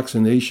city's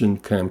vaccination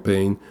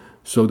campaign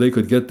so they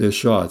could get their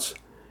shots.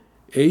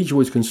 Age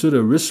was considered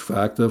a risk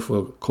factor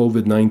for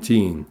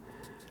COVID-19.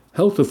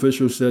 Health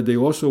officials said they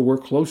also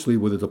work closely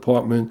with the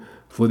Department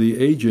for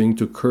the Aging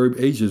to curb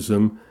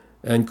ageism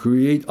and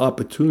create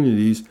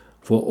opportunities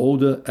for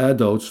older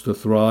adults to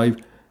thrive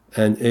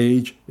and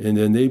age in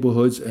their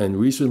neighborhoods, and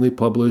recently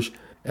published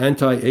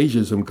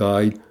Anti-Ageism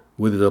Guide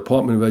with the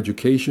Department of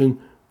Education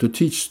to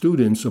teach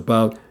students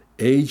about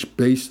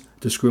age-based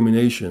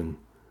discrimination.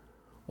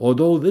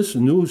 Although this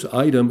news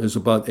item is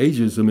about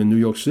ageism in New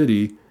York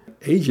City,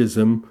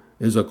 ageism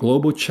is a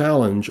global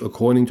challenge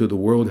according to the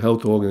World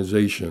Health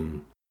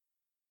Organization.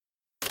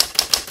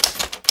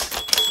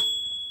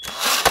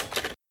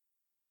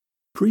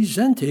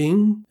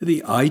 Presenting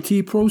the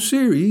IT Pro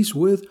Series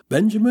with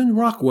Benjamin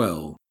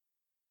Rockwell.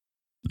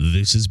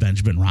 This is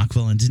Benjamin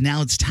Rockwell, and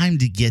now it's time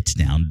to get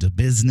down to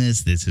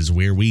business. This is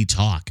where we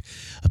talk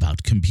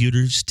about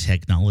computers,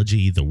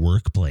 technology, the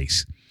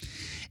workplace.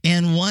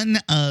 And one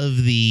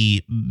of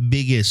the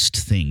biggest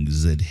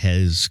things that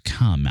has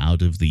come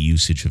out of the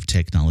usage of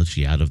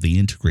technology, out of the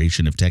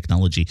integration of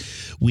technology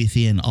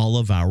within all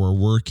of our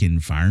work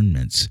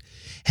environments,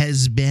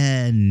 has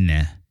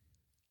been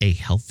a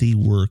healthy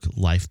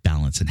work-life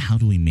balance. And how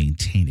do we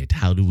maintain it?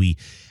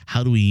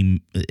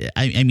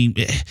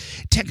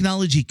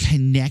 Technology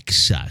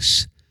connects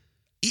us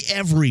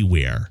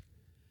everywhere.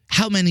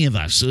 How many of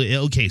us?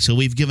 Okay, so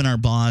we've given our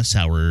boss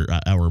our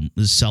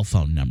cell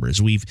phone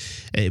numbers. We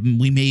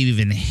may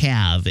even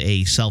have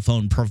a cell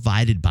phone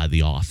provided by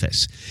the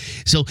office.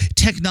 So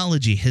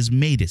technology has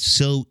made it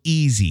so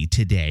easy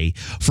today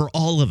for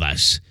all of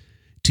us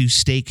to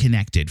stay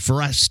connected,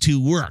 for us to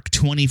work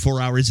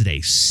 24 hours a day,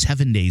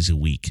 7 days a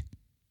week.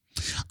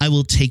 I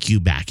will take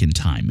you back in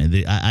time.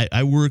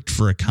 I worked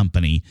for a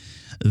company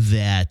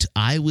that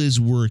I was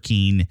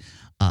working.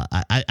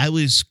 I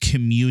was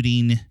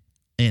commuting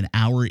an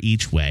hour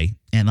each way,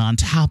 and on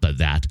top of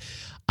that,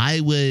 I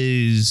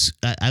was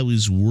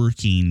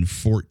working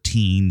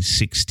 14,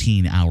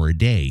 16-hour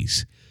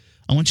days.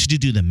 I want you to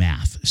do the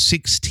math.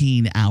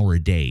 16-hour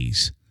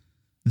days.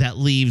 That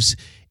leaves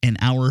an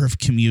hour of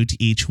commute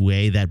each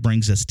way. That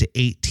brings us to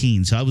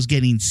 18. So I was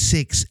getting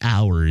 6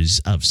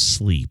 hours of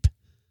sleep.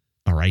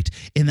 All right.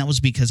 And that was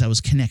because I was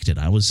connected.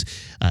 I was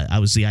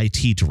the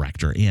IT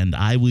director, and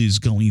I was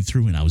going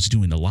through and I was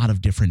doing a lot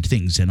of different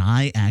things, and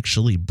I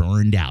actually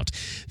burned out.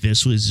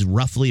 This was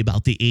roughly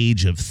about the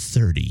age of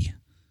 30.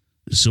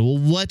 So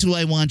what do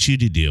I want you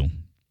to do?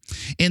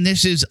 And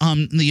this is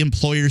on the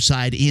employer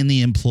side and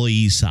the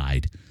employee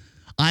side.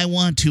 I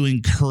want to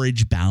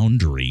encourage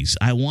boundaries.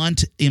 I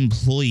want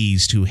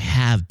employees to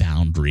have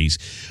boundaries,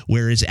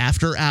 whereas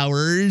after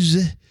hours,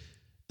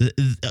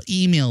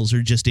 emails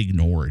are just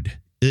ignored.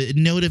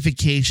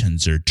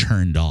 Notifications are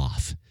turned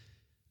off.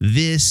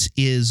 This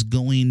is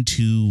going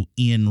to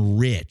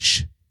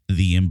enrich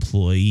the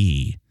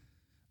employee.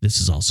 This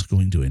is also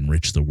going to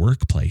enrich the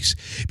workplace,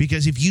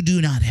 because if you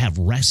do not have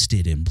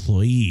rested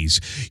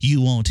employees,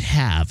 you won't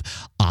have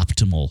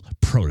optimal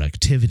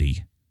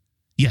productivity.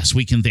 Yes,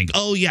 we can think,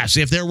 oh, yes,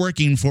 if they're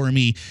working for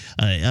me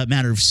a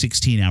matter of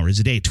 16 hours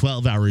a day,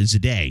 12 hours a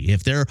day,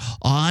 if they're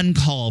on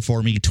call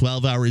for me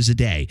 12 hours a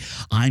day,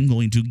 I'm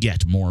going to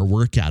get more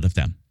work out of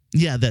them.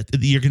 Yeah, that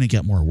you're going to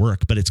get more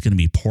work, but it's going to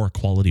be poor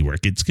quality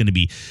work. It's going to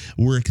be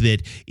work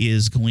that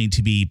is going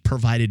to be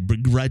provided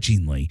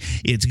begrudgingly.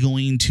 It's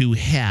going to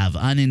have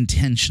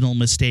unintentional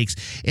mistakes,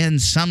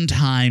 and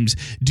sometimes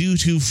due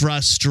to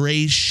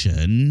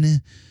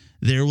frustration,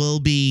 there will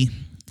be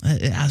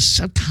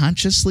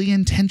subconsciously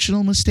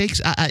intentional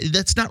mistakes.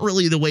 That's not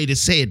really the way to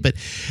say it, but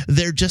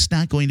they're just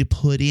not going to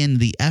put in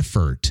the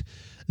effort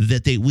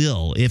that they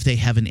will if they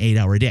have an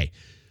 8-hour day.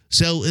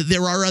 So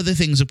there are other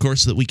things, of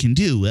course, that we can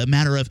do. A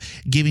matter of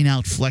giving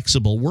out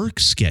flexible work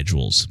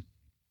schedules,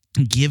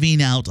 giving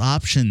out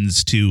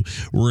options to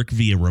work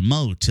via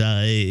remote,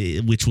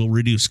 which will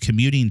reduce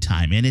commuting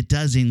time, and it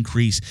does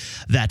increase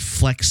that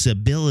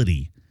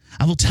flexibility.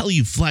 I will tell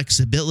you,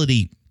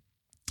 flexibility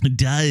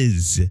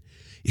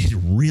it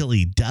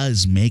really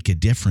does make a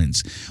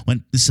difference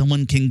when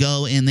someone can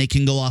go and they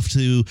can go off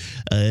to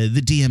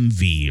the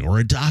DMV or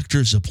a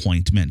doctor's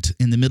appointment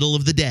in the middle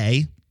of the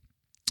day.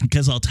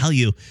 Because I'll tell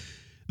you,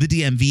 the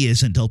DMV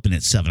isn't open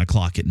at 7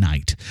 o'clock at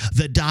night.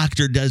 The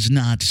doctor does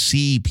not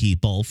see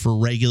people for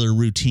regular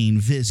routine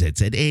visits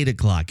at 8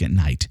 o'clock at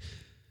night.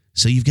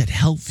 So you've got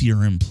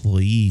healthier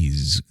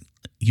employees.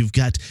 You've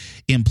got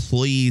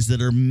employees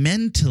that are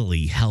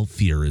mentally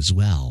healthier as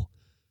well.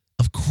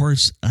 Of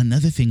course,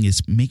 another thing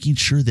is making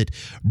sure that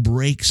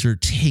breaks are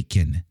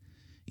taken.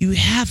 You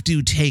have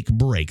to take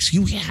breaks.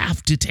 You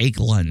have to take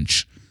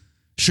lunch.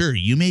 Sure,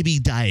 you may be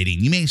dieting.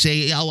 You may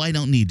say, oh, I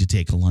don't need to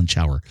take a lunch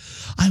hour.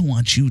 I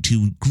want you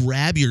to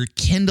grab your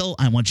Kindle.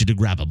 I want you to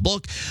grab a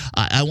book.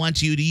 I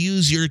want you to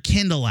use your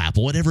Kindle app,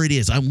 whatever it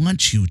is. I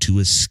want you to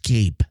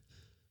escape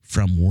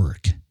from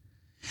work.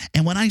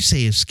 And when I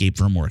say escape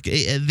from work,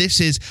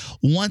 this is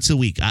once a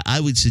week. I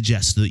would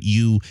suggest that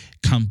you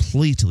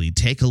completely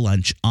take a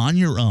lunch on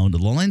your own, the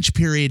lunch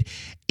period,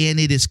 and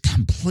it is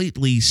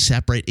completely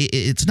separate.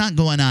 It's not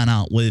going on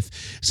out with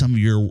some of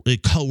your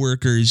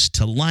coworkers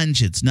to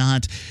lunch. It's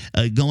not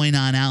going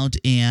on out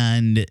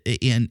and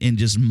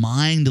just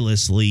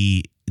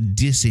mindlessly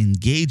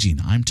disengaging.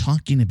 I'm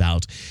talking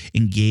about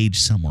engage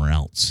somewhere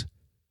else.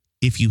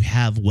 If you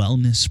have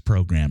wellness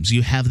programs,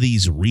 you have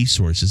these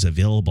resources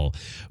available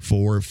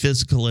for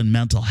physical and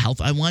mental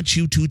health, I want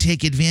you to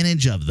take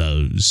advantage of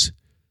those.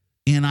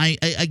 And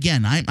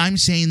I'm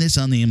saying this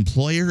on the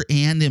employer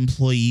and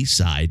employee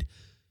side.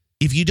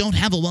 If you don't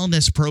have a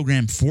wellness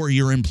program for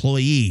your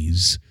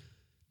employees,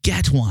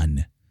 get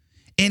one.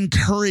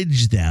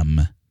 Encourage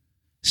them.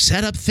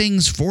 Set up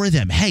things for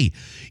them. Hey,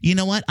 you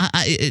know what?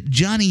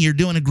 Johnny, you're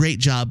doing a great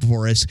job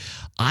for us.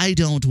 I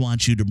don't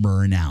want you to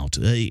burn out.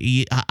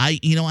 You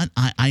know what?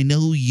 I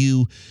know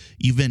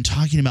you've been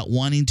talking about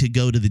wanting to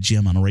go to the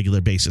gym on a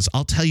regular basis.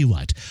 I'll tell you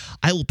what.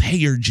 I will pay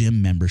your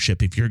gym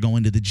membership if you're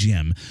going to the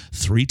gym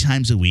 3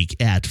 times a week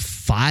at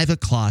 5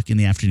 o'clock in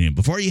the afternoon.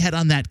 Before you head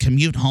on that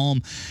commute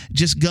home,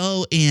 just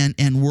go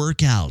and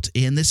work out.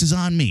 And this is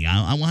on me.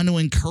 I want to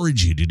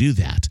encourage you to do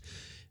that.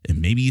 And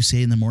maybe you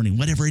say in the morning,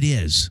 whatever it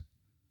is.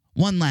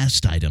 One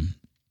last item,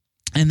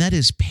 and that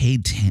is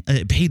paid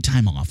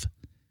time off.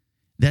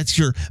 That's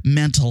your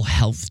mental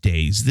health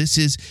days. This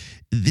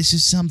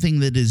is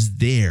something that is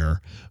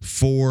there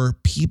for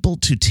people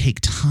to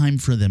take time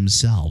for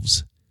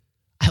themselves.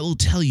 I will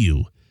tell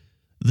you,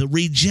 the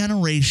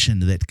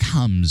regeneration that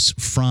comes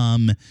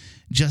from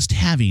just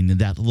having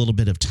that little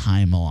bit of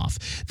time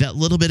off, that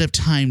little bit of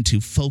time to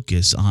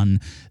focus on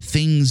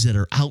things that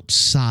are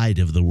outside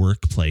of the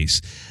workplace,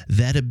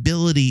 that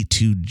ability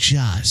to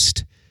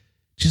just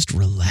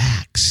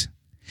relax.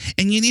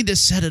 And you need to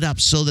set it up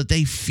so that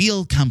they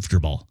feel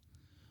comfortable.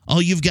 Oh,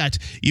 you've got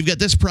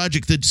this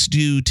project that's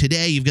due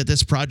today. You've got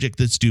this project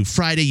that's due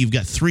Friday. You've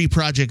got 3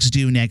 projects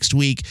due next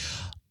week.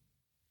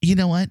 You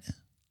know what?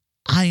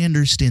 I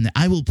understand that.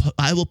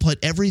 I will put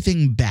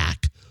everything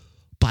back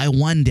by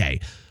 1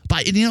 day.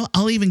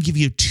 I'll even give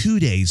you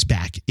 2 days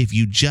back if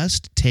you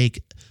just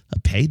take a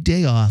paid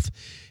day off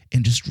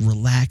and just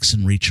relax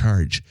and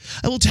recharge.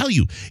 I will tell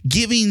you,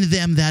 giving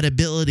them that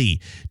ability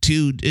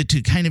to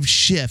kind of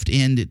shift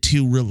and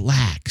to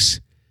relax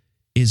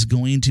is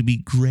going to be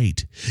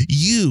great.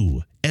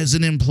 You, as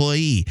an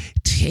employee,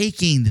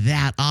 taking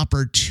that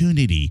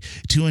opportunity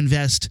to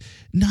invest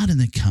not in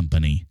the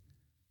company,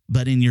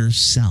 but in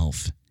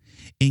yourself,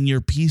 in your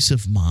peace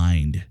of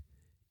mind,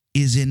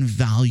 is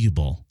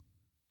invaluable.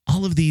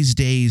 All of these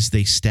days,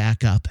 they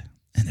stack up,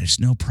 and there's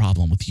no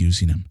problem with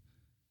using them.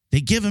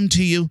 They give them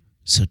to you,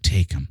 so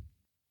take them.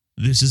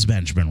 This is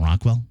Benjamin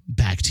Rockwell.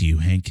 Back to you,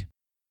 Hank.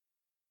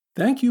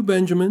 Thank you,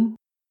 Benjamin.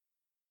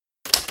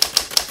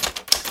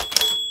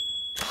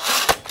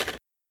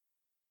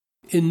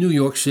 In New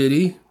York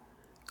City,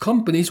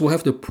 companies will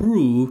have to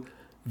prove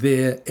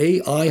their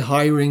AI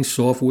hiring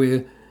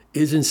software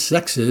isn't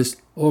sexist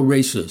or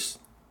racist.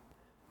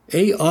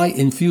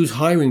 AI-infused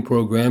hiring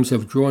programs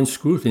have drawn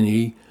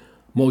scrutiny,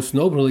 most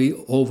notably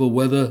over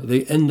whether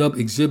they end up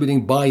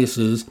exhibiting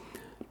biases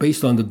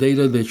based on the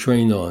data they're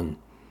trained on.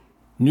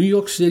 New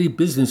York City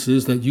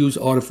businesses that use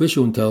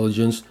artificial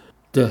intelligence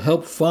to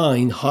help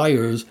find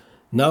hires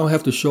now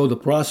have to show the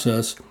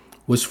process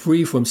was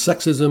free from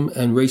sexism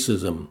and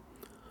racism.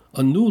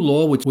 A new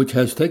law which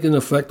has taken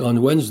effect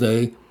on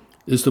Wednesday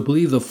is to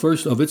believe the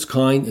first of its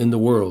kind in the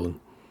world.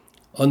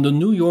 Under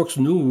New York's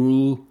new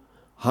rule,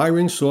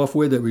 hiring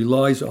software that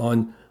relies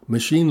on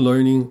machine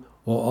learning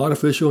or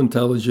artificial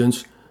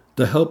intelligence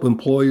to help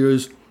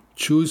employers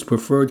choose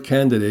preferred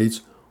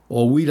candidates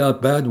or weed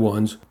out bad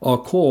ones are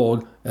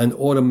called an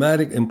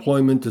automatic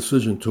employment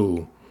decision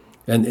tool.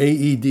 An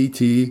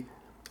AEDT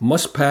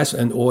must pass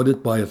an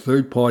audit by a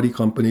third-party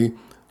company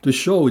to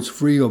show it's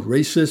free of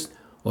racist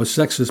or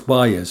sexist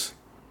bias.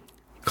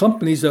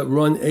 Companies that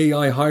run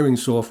AI hiring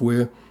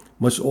software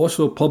must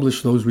also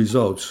publish those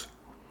results.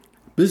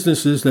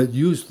 Businesses that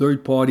use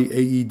third-party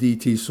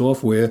AEDT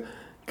software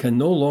can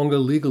no longer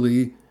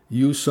legally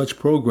use such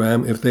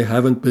program if they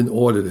haven't been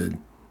audited.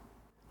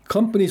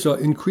 Companies are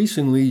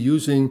increasingly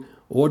using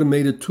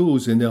automated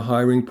tools in their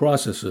hiring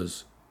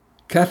processes.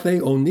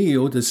 Cathay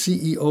O'Neill, the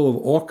CEO of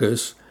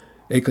Orcus,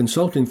 a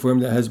consulting firm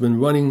that has been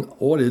running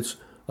audits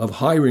of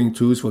hiring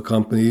tools for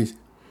companies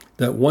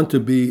that want to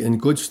be in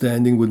good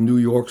standing with New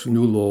York's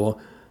new law,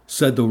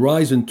 said the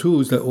rise in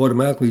tools that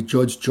automatically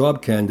judge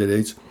job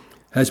candidates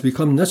has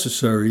become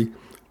necessary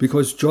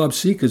because job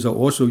seekers are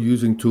also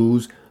using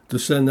tools to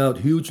send out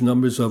huge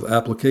numbers of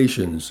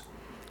applications.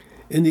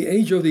 In the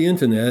age of the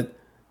internet,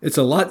 it's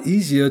a lot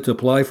easier to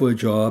apply for a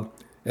job,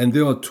 and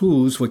there are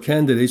tools for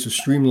candidates to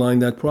streamline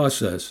that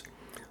process,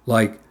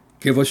 like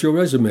give us your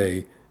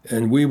resume,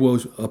 and we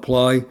will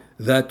apply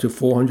that to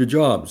 400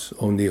 jobs,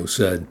 O'Neill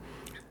said.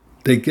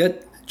 They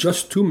get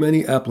just too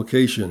many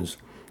applications.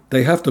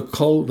 They have to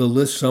cull the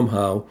list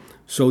somehow,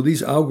 so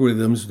these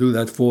algorithms do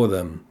that for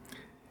them.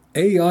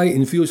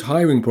 AI-infused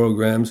hiring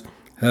programs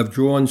have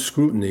drawn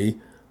scrutiny,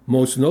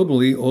 most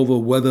notably over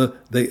whether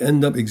they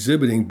end up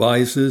exhibiting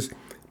biases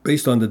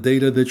based on the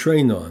data they're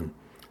trained on.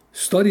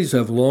 Studies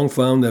have long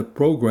found that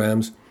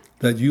programs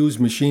that use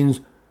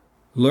machine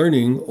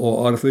learning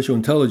or artificial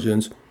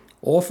intelligence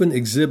often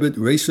exhibit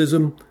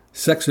racism,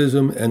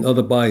 sexism, and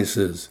other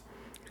biases.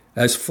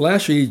 As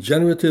flashy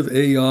generative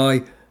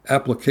AI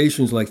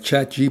applications like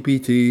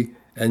ChatGPT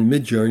and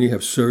Midjourney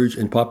have surged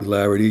in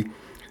popularity,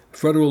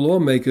 federal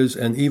lawmakers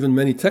and even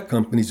many tech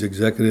companies'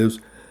 executives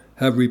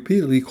have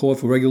repeatedly called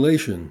for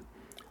regulation.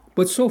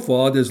 But so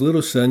far, there's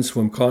little sense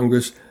from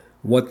Congress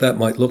what that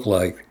might look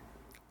like.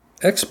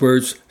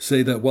 Experts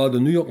say that while the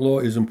New York law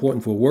is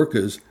important for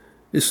workers,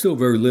 it's still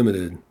very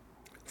limited.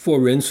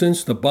 For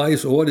instance, the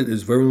bias audit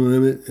is very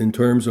limited in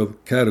terms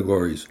of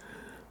categories.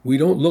 We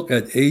don't look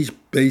at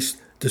age-based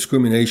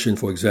discrimination,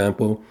 for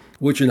example,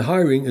 which in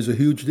hiring is a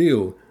huge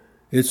deal.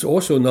 It's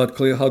also not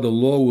clear how the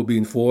law will be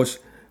enforced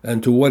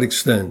and to what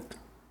extent.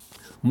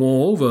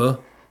 Moreover,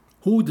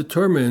 who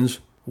determines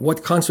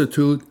what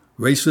constitutes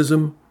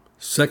racism,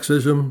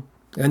 sexism,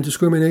 and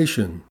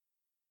discrimination?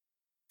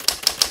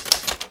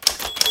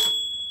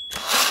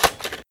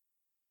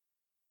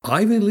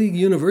 Ivy League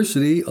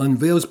University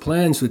unveils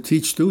plans to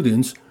teach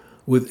students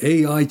with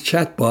AI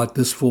chatbot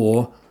this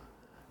fall.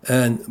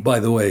 And by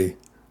the way,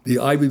 the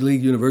Ivy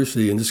League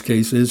University in this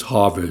case is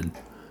Harvard.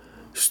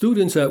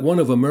 Students at one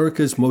of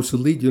America's most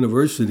elite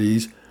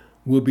universities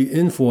will be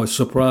in for a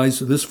surprise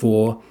this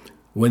fall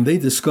when they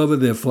discover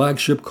their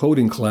flagship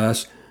coding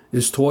class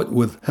is taught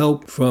with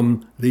help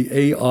from the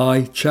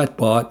AI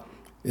chatbot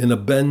in a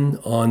bend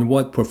on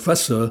what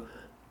Professor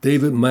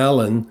David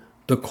Malan,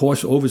 the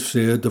course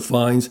overseer,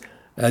 defines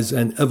as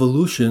an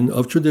evolution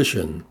of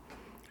tradition.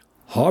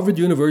 Harvard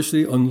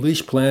University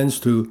unleashed plans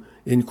to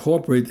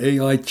incorporate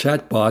AI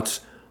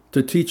chatbots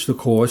to teach the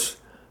course,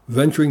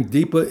 venturing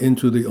deeper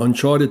into the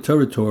uncharted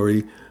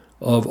territory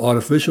of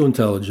artificial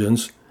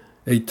intelligence,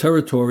 a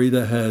territory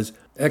that has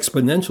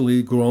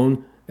exponentially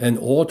grown and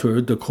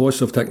altered the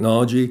course of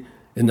technology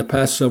in the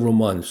past several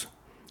months.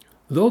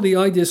 Though the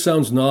idea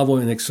sounds novel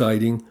and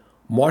exciting,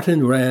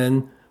 Martin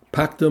Rand,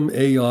 Pactum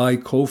AI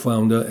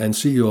co-founder and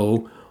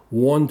CEO,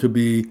 warned to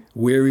be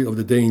wary of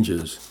the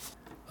dangers.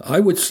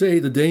 I would say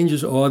the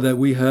dangers are that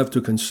we have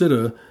to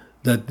consider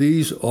that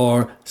these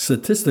are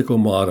statistical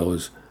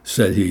models,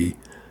 said he.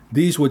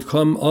 These would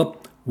come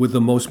up with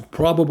the most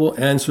probable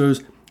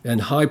answers,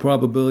 and high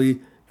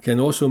probability can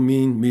also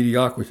mean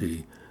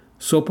mediocrity.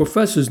 So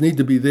professors need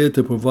to be there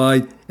to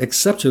provide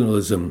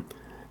exceptionalism,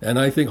 and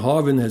I think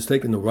Harvard has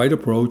taken the right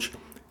approach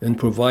in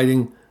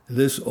providing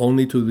this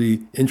only to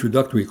the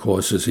introductory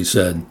courses, he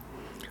said.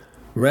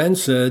 Rand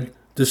said,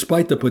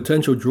 despite the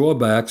potential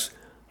drawbacks,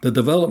 the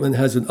development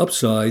has an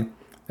upside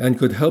and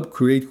could help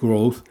create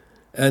growth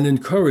and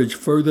encourage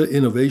further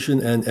innovation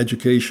and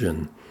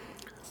education.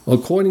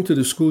 According to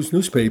the school's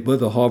newspaper,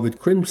 the Harvard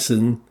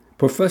Crimson,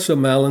 Professor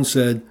Malan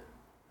said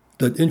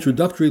the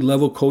introductory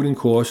level coding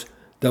course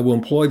that will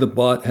employ the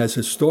bot has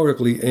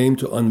historically aimed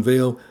to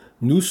unveil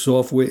new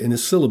software in the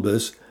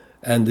syllabus,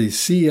 and the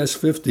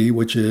CS50,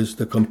 which is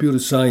the Computer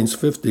Science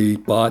 50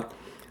 bot,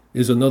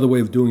 is another way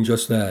of doing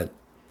just that.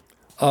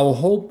 Our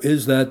hope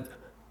is that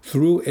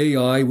through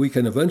AI, we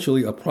can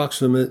eventually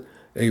approximate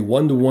a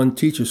 1-to-1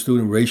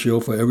 teacher-student ratio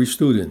for every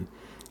student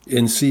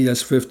in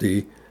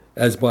CS50,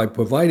 as by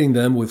providing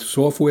them with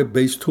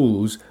software-based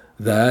tools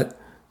that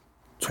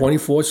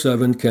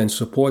 24/7 can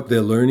support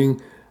their learning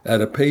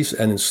at a pace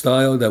and in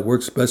style that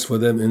works best for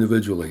them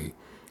individually.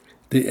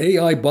 The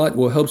AI bot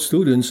will help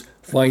students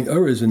find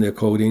errors in their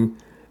coding,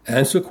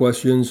 answer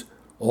questions,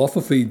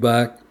 offer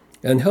feedback,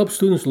 and help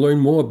students learn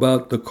more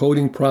about the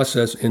coding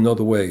process in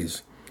other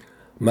ways.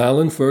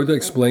 Malan further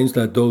explains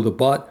that though the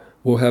bot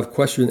will have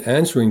question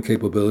answering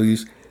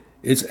capabilities,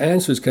 its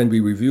answers can be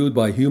reviewed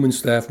by human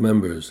staff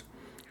members.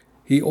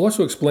 He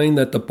also explained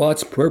that the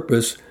bot's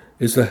purpose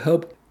is to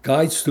help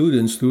guide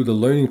students through the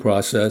learning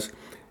process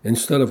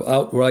instead of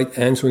outright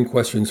answering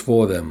questions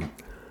for them.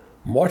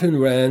 Martin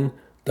Rand,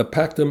 the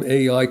Pactum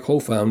AI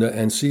co-founder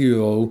and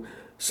CEO,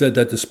 said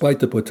that despite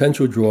the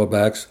potential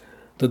drawbacks,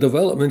 the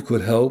development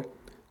could help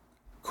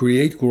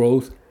create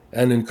growth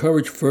and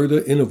encourage further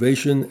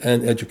innovation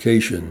and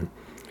education.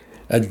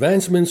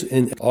 Advancements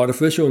in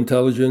artificial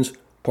intelligence,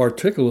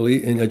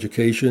 particularly in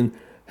education,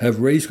 have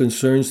raised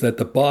concerns that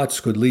the bots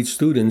could lead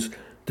students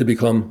to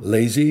become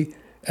lazy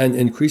and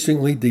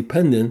increasingly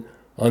dependent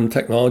on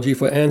technology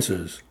for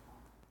answers.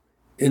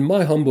 In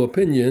my humble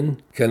opinion,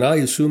 can I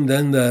assume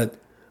then that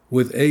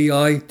with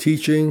AI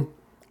teaching,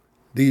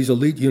 these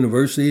elite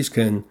universities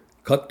can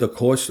cut the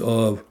cost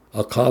of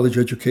a college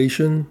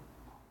education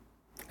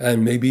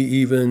and maybe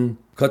even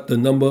cut the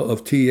number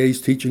of TAs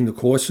teaching the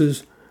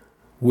courses,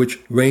 which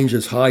range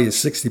as high as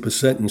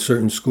 60% in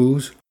certain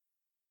schools?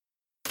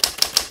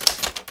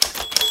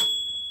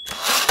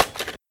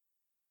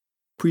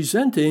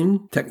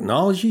 Presenting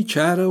Technology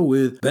Chatter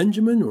with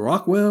Benjamin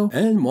Rockwell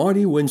and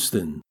Marty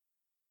Winston.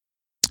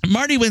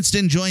 Marty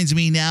Winston joins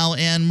me now.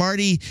 And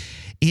Marty,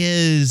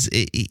 is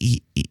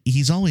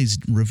he's always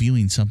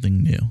reviewing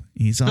something new.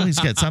 He's always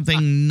got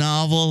something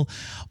novel,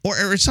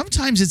 or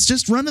sometimes it's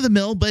just run of the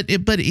mill. But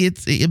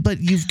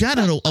you've got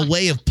a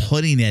way of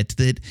putting it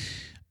that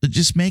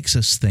just makes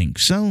us think.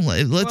 So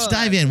let's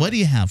dive in. What do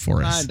you have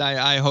for us?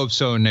 I hope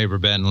so, neighbor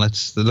Ben.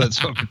 Let's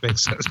hope it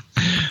makes sense.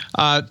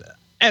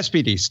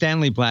 SPD,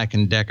 Stanley Black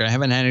 & Decker. I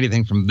haven't had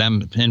anything from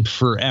them in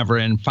forever,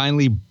 and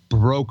finally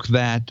broke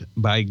that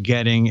by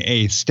getting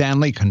a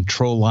Stanley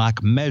Control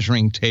Lock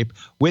measuring tape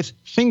with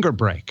finger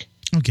brake.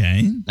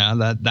 Okay. Now,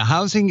 the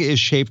housing is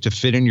shaped to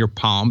fit in your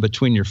palm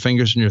between your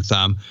fingers and your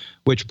thumb,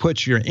 which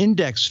puts your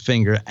index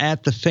finger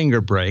at the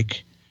finger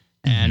brake.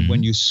 And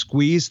when you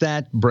squeeze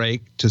that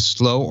brake to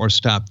slow or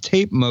stop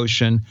tape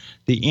motion,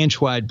 the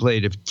inch-wide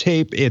blade of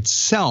tape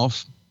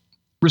itself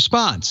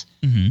responds.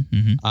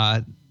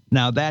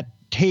 Now, that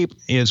tape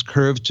is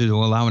curved to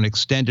allow an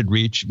extended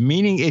reach,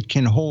 meaning it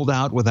can hold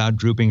out without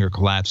drooping or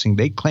collapsing.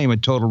 They claim a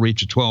total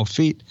reach of 12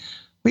 feet.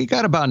 We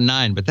got about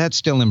 9, but that's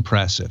still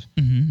impressive.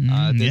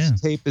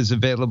 This tape is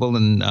available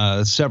in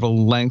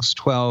several lengths,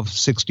 12,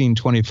 16,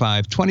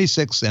 25,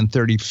 26, and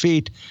 30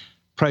 feet.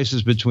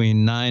 Prices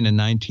between $9 and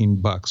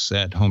 $19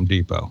 at Home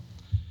Depot.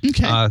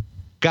 Okay.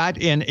 Got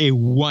in a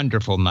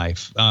wonderful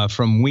knife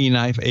from We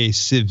Knife, a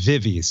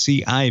Civivi,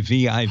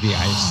 Civivi.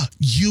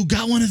 You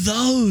got one of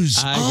those.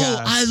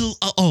 I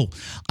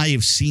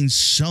have seen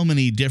so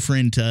many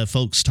different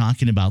folks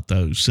talking about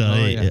those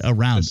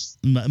around.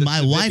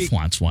 My wife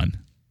wants one.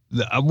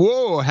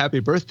 Whoa, happy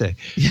birthday.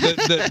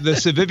 The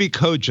Civivi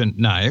Cogent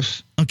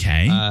knife.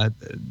 Okay.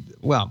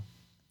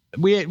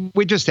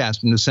 We just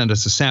asked them to send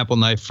us a sample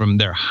knife from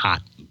their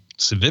hot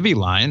Civivi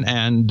line,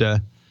 and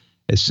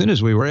as soon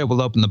as we were able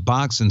to open the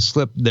box and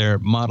slip their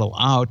model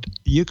out,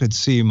 you could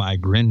see my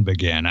grin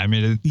begin. I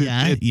mean,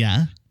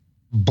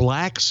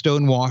 black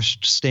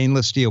stone-washed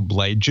stainless steel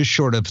blade, just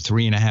short of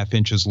 3.5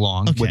 inches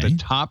long, with a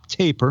top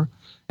taper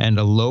and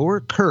a lower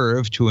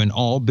curve to an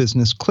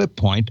all-business clip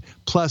point,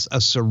 plus a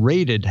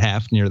serrated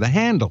half near the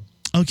handle.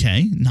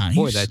 Okay, nice.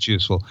 Boy, that's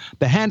useful.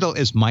 The handle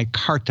is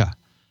micarta.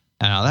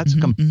 Now, that's a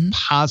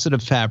composite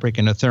of fabric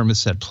and a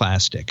thermoset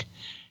plastic.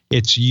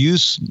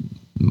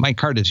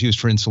 Micarta is used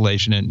for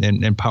insulation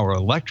and power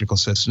electrical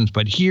systems,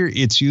 but here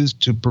it's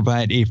used to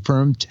provide a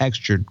firm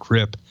textured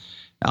grip,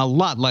 a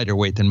lot lighter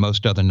weight than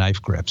most other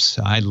knife grips.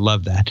 I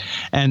love that.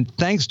 And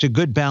thanks to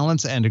good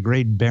balance and a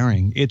great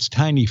bearing, its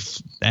tiny,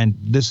 and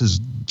this is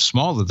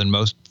smaller than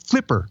most,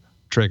 flipper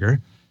trigger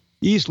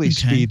easily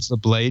speeds the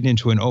blade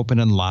into an open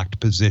and locked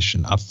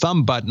position. A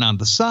thumb button on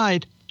the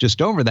side,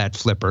 just over that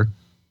flipper,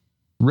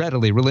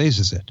 readily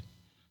releases it.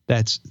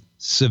 That's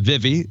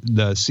Civivi,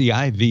 the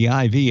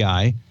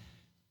Civivi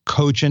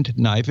Cogent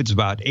knife. It's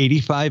about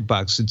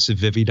 $85 at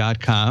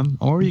Civivi.com,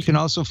 or you can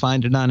also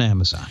find it on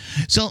Amazon.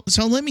 So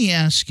let me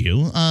ask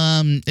you.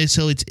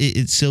 So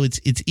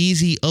it's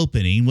easy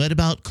opening. What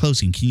about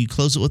closing? Can you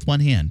close it with one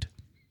hand?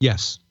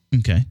 Yes.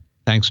 Okay.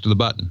 Thanks to the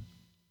button.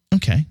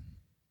 Okay.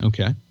 All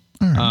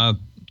right.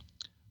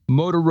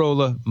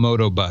 Motorola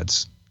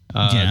MotoBuds.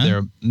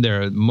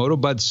 They're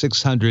MotoBud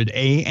 600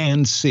 A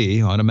and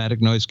C,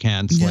 automatic noise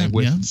canceling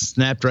with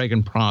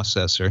Snapdragon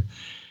processor.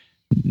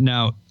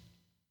 Now,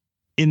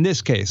 in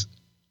this case,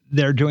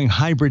 they're doing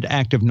hybrid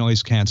active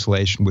noise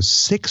cancellation with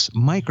 6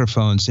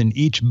 microphones in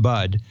each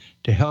bud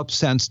to help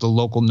sense the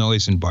local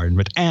noise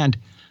environment, and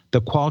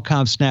the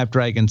Qualcomm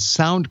Snapdragon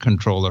sound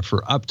controller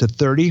for up to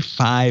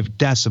 35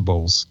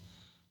 decibels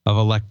of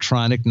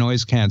electronic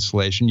noise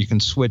cancellation. You can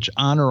switch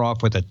on or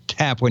off with a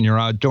tap when you're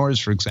outdoors,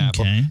 for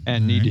example,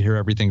 and need to hear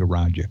everything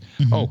around you.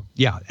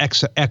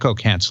 Echo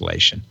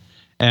cancellation.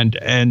 And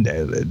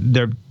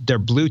they're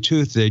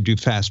Bluetooth. They do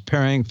fast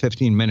pairing,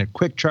 15-minute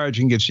quick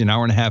charging, gives you an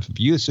hour and a half of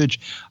usage.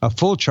 A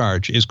full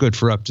charge is good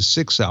for up to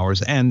 6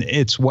 hours, and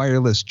its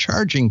wireless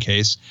charging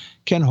case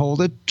can hold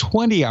a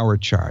 20-hour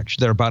charge.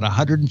 They're about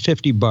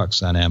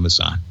 $150 on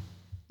Amazon.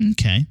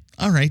 Okay.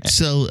 All right.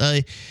 So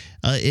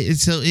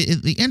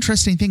the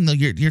interesting thing, though,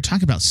 you're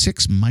talking about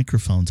 6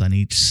 microphones on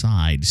each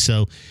side.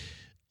 So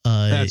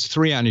that's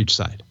 3 on each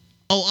side.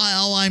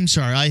 Oh, I'm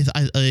sorry.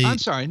 I'm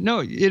sorry. No,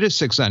 it is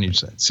 6 on each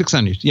side. 6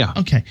 on each. Yeah.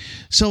 Okay.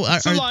 So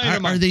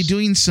are they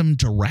doing some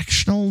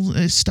directional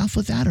stuff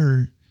with that,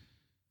 or?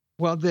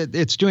 Well,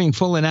 it's doing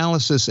full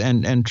analysis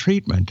and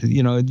treatment.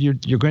 You know,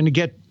 you're going to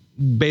get,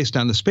 based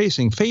on the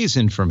spacing, phase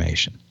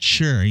information.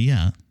 Sure.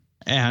 Yeah.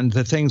 And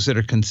the things that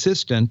are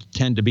consistent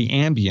tend to be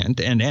ambient,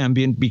 and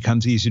ambient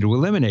becomes easy to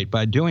eliminate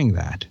by doing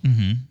that.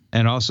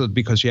 And also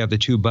because you have the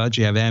 2 buds,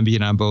 you have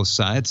ambient on both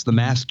sides, the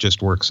math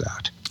just works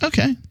out.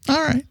 Okay.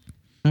 All right.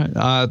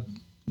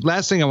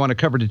 Last thing I want to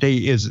cover today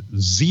is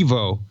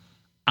Zevo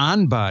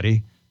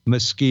on-body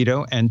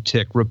mosquito and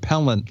tick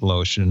repellent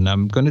lotion.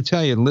 I'm going to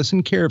tell you,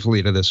 listen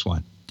carefully to this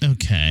one.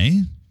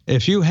 Okay.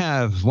 If you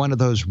have one of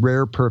those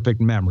rare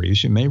perfect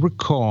memories, you may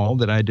recall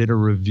that I did a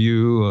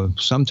review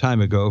some time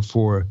ago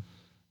for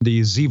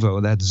the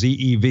Zevo, that's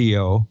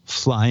Zevo,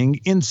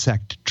 flying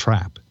insect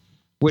trap,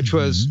 which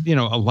was,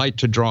 a light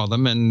to draw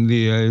them and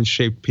the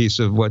shaped piece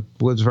of what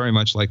was very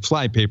much like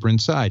fly paper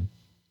inside.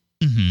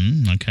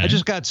 Okay. I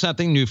just got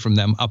something new from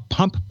them, a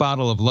pump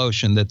bottle of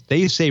lotion that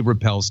they say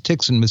repels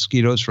ticks and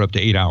mosquitoes for up to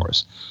 8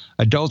 hours.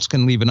 Adults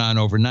can leave it on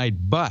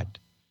overnight, but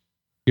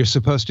you're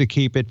supposed to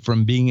keep it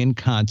from being in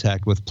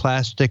contact with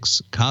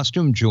plastics,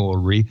 costume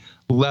jewelry,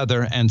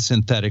 leather, and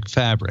synthetic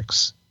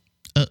fabrics.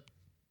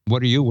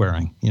 What are you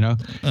wearing?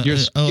 Your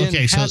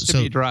skin has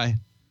to be dry.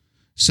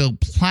 So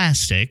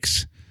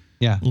plastics.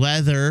 Yeah.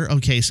 Leather.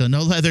 Okay, so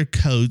no leather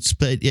coats,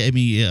 but I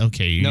mean,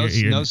 okay.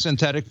 No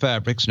synthetic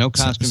fabrics, no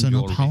costume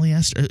jewelry. No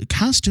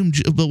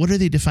polyester. But what are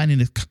they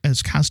defining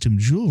as costume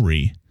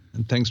jewelry?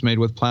 And things made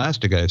with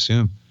plastic, I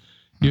assume.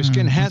 Your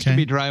skin has to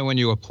be dry when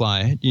you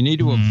apply it. You need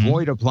to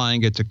avoid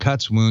applying it to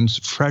cuts, wounds,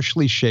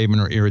 freshly shaven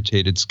or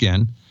irritated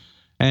skin.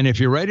 And if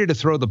you're ready to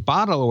throw the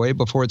bottle away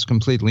before it's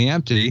completely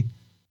empty,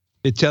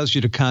 it tells you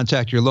to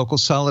contact your local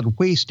solid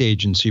waste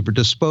agency for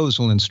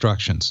disposal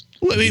instructions.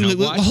 Wait,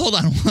 hold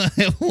on.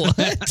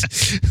 What?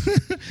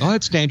 Well,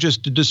 it's dangerous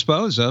to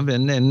dispose of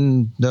in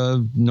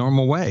the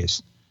normal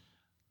ways.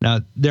 Now,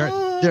 there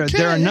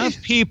are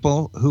enough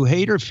people who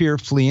hate or fear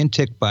flea and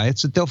tick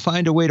bites that they'll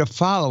find a way to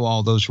follow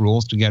all those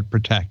rules to get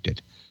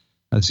protected.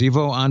 A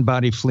Zevo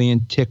On-Body Flea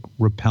and Tick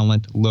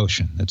Repellent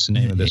Lotion. That's the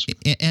name of this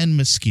one. And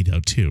mosquito,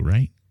 too,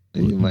 right?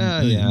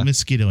 Well, yeah.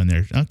 Mosquito in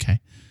there. Okay.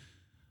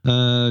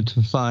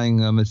 Defying,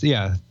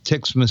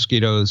 ticks,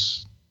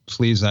 mosquitoes,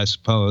 fleas, I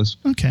suppose.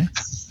 Okay.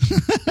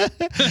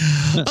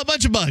 A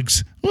bunch of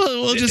bugs.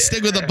 We'll just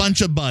stick with a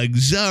bunch of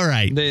bugs. All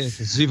right. The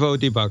Zevo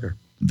debugger.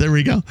 There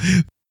we go.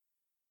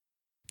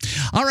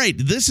 All right.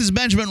 This is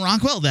Benjamin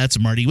Rockwell. That's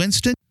Marty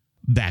Winston.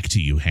 Back to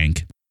you,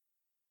 Hank.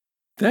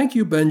 Thank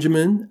you,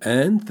 Benjamin,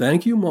 and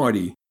thank you,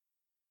 Marty.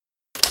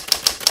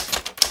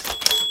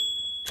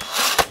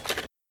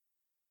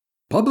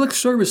 Public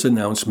service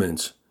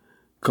announcements.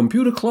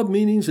 Computer Club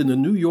meetings in the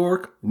New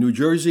York, New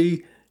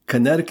Jersey,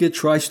 Connecticut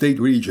tri-state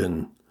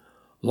region.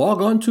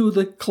 Log on to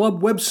the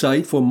club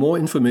website for more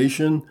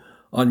information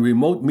on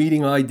remote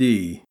meeting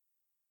ID.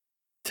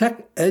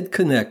 Tech Ed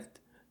Connect,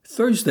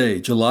 Thursday,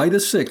 July the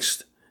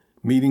 6th.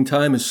 Meeting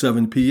time is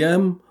 7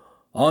 p.m.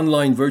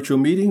 Online virtual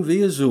meeting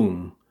via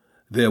Zoom.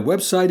 Their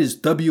website is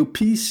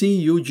wpcug.org.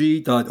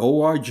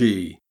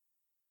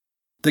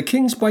 The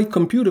Kings Bite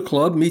Computer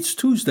Club meets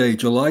Tuesday,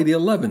 July the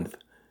 11th.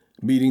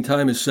 Meeting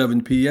time is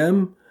 7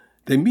 p.m.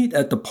 They meet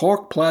at the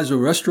Park Plaza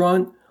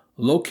Restaurant,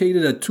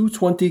 located at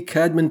 220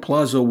 Cadman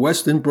Plaza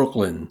West in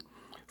Brooklyn.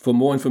 For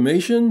more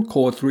information,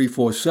 call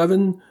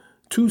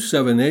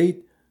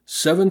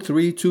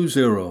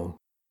 347-278-7320.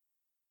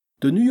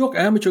 The New York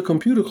Amateur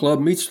Computer Club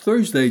meets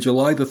Thursday,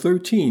 July the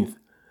 13th.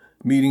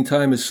 Meeting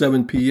time is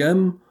 7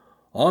 p.m.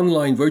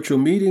 Online virtual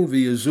meeting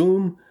via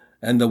Zoom,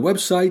 and the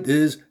website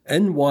is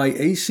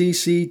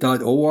nyacc.org.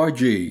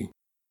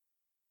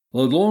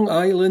 The Long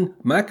Island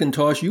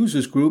Macintosh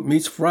Users Group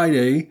meets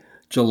Friday,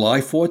 July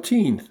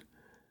 14th.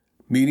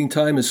 Meeting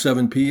time is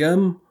 7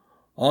 p.m.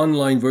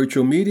 Online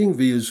virtual meeting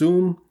via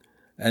Zoom,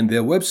 and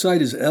their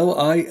website is limac.org.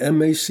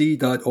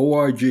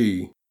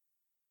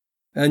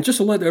 And just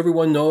to let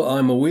everyone know,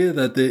 I'm aware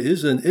that there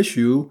is an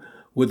issue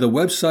with the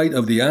website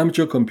of the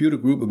Amateur Computer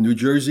Group of New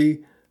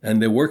Jersey,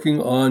 and they're working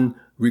on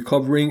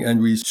recovering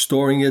and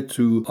restoring it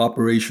to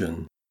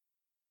operation.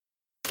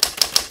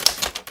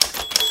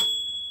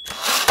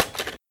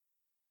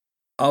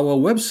 Our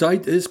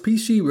website is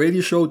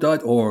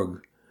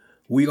pcradioshow.org.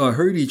 We are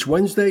heard each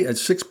Wednesday at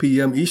 6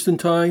 p.m. Eastern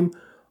Time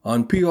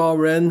on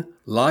PRN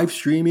live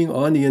streaming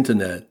on the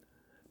Internet.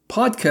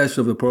 Podcasts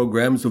of the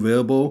program is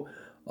available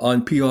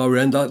on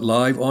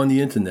prn.live on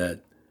the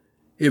Internet.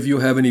 If you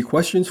have any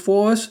questions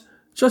for us,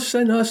 just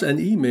send us an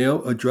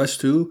email addressed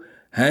to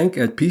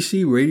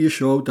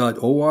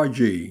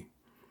hank@pcradioshow.org.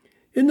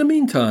 In the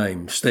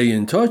meantime, stay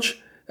in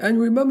touch and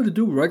remember to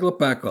do regular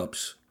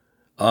backups.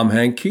 I'm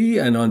Hank Key,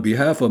 and on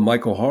behalf of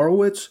Michael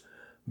Horowitz,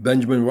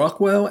 Benjamin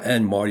Rockwell,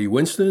 and Marty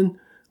Winston,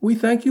 we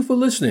thank you for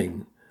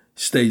listening.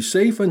 Stay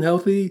safe and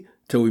healthy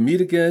till we meet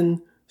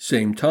again,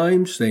 same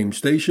time, same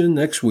station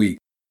next week.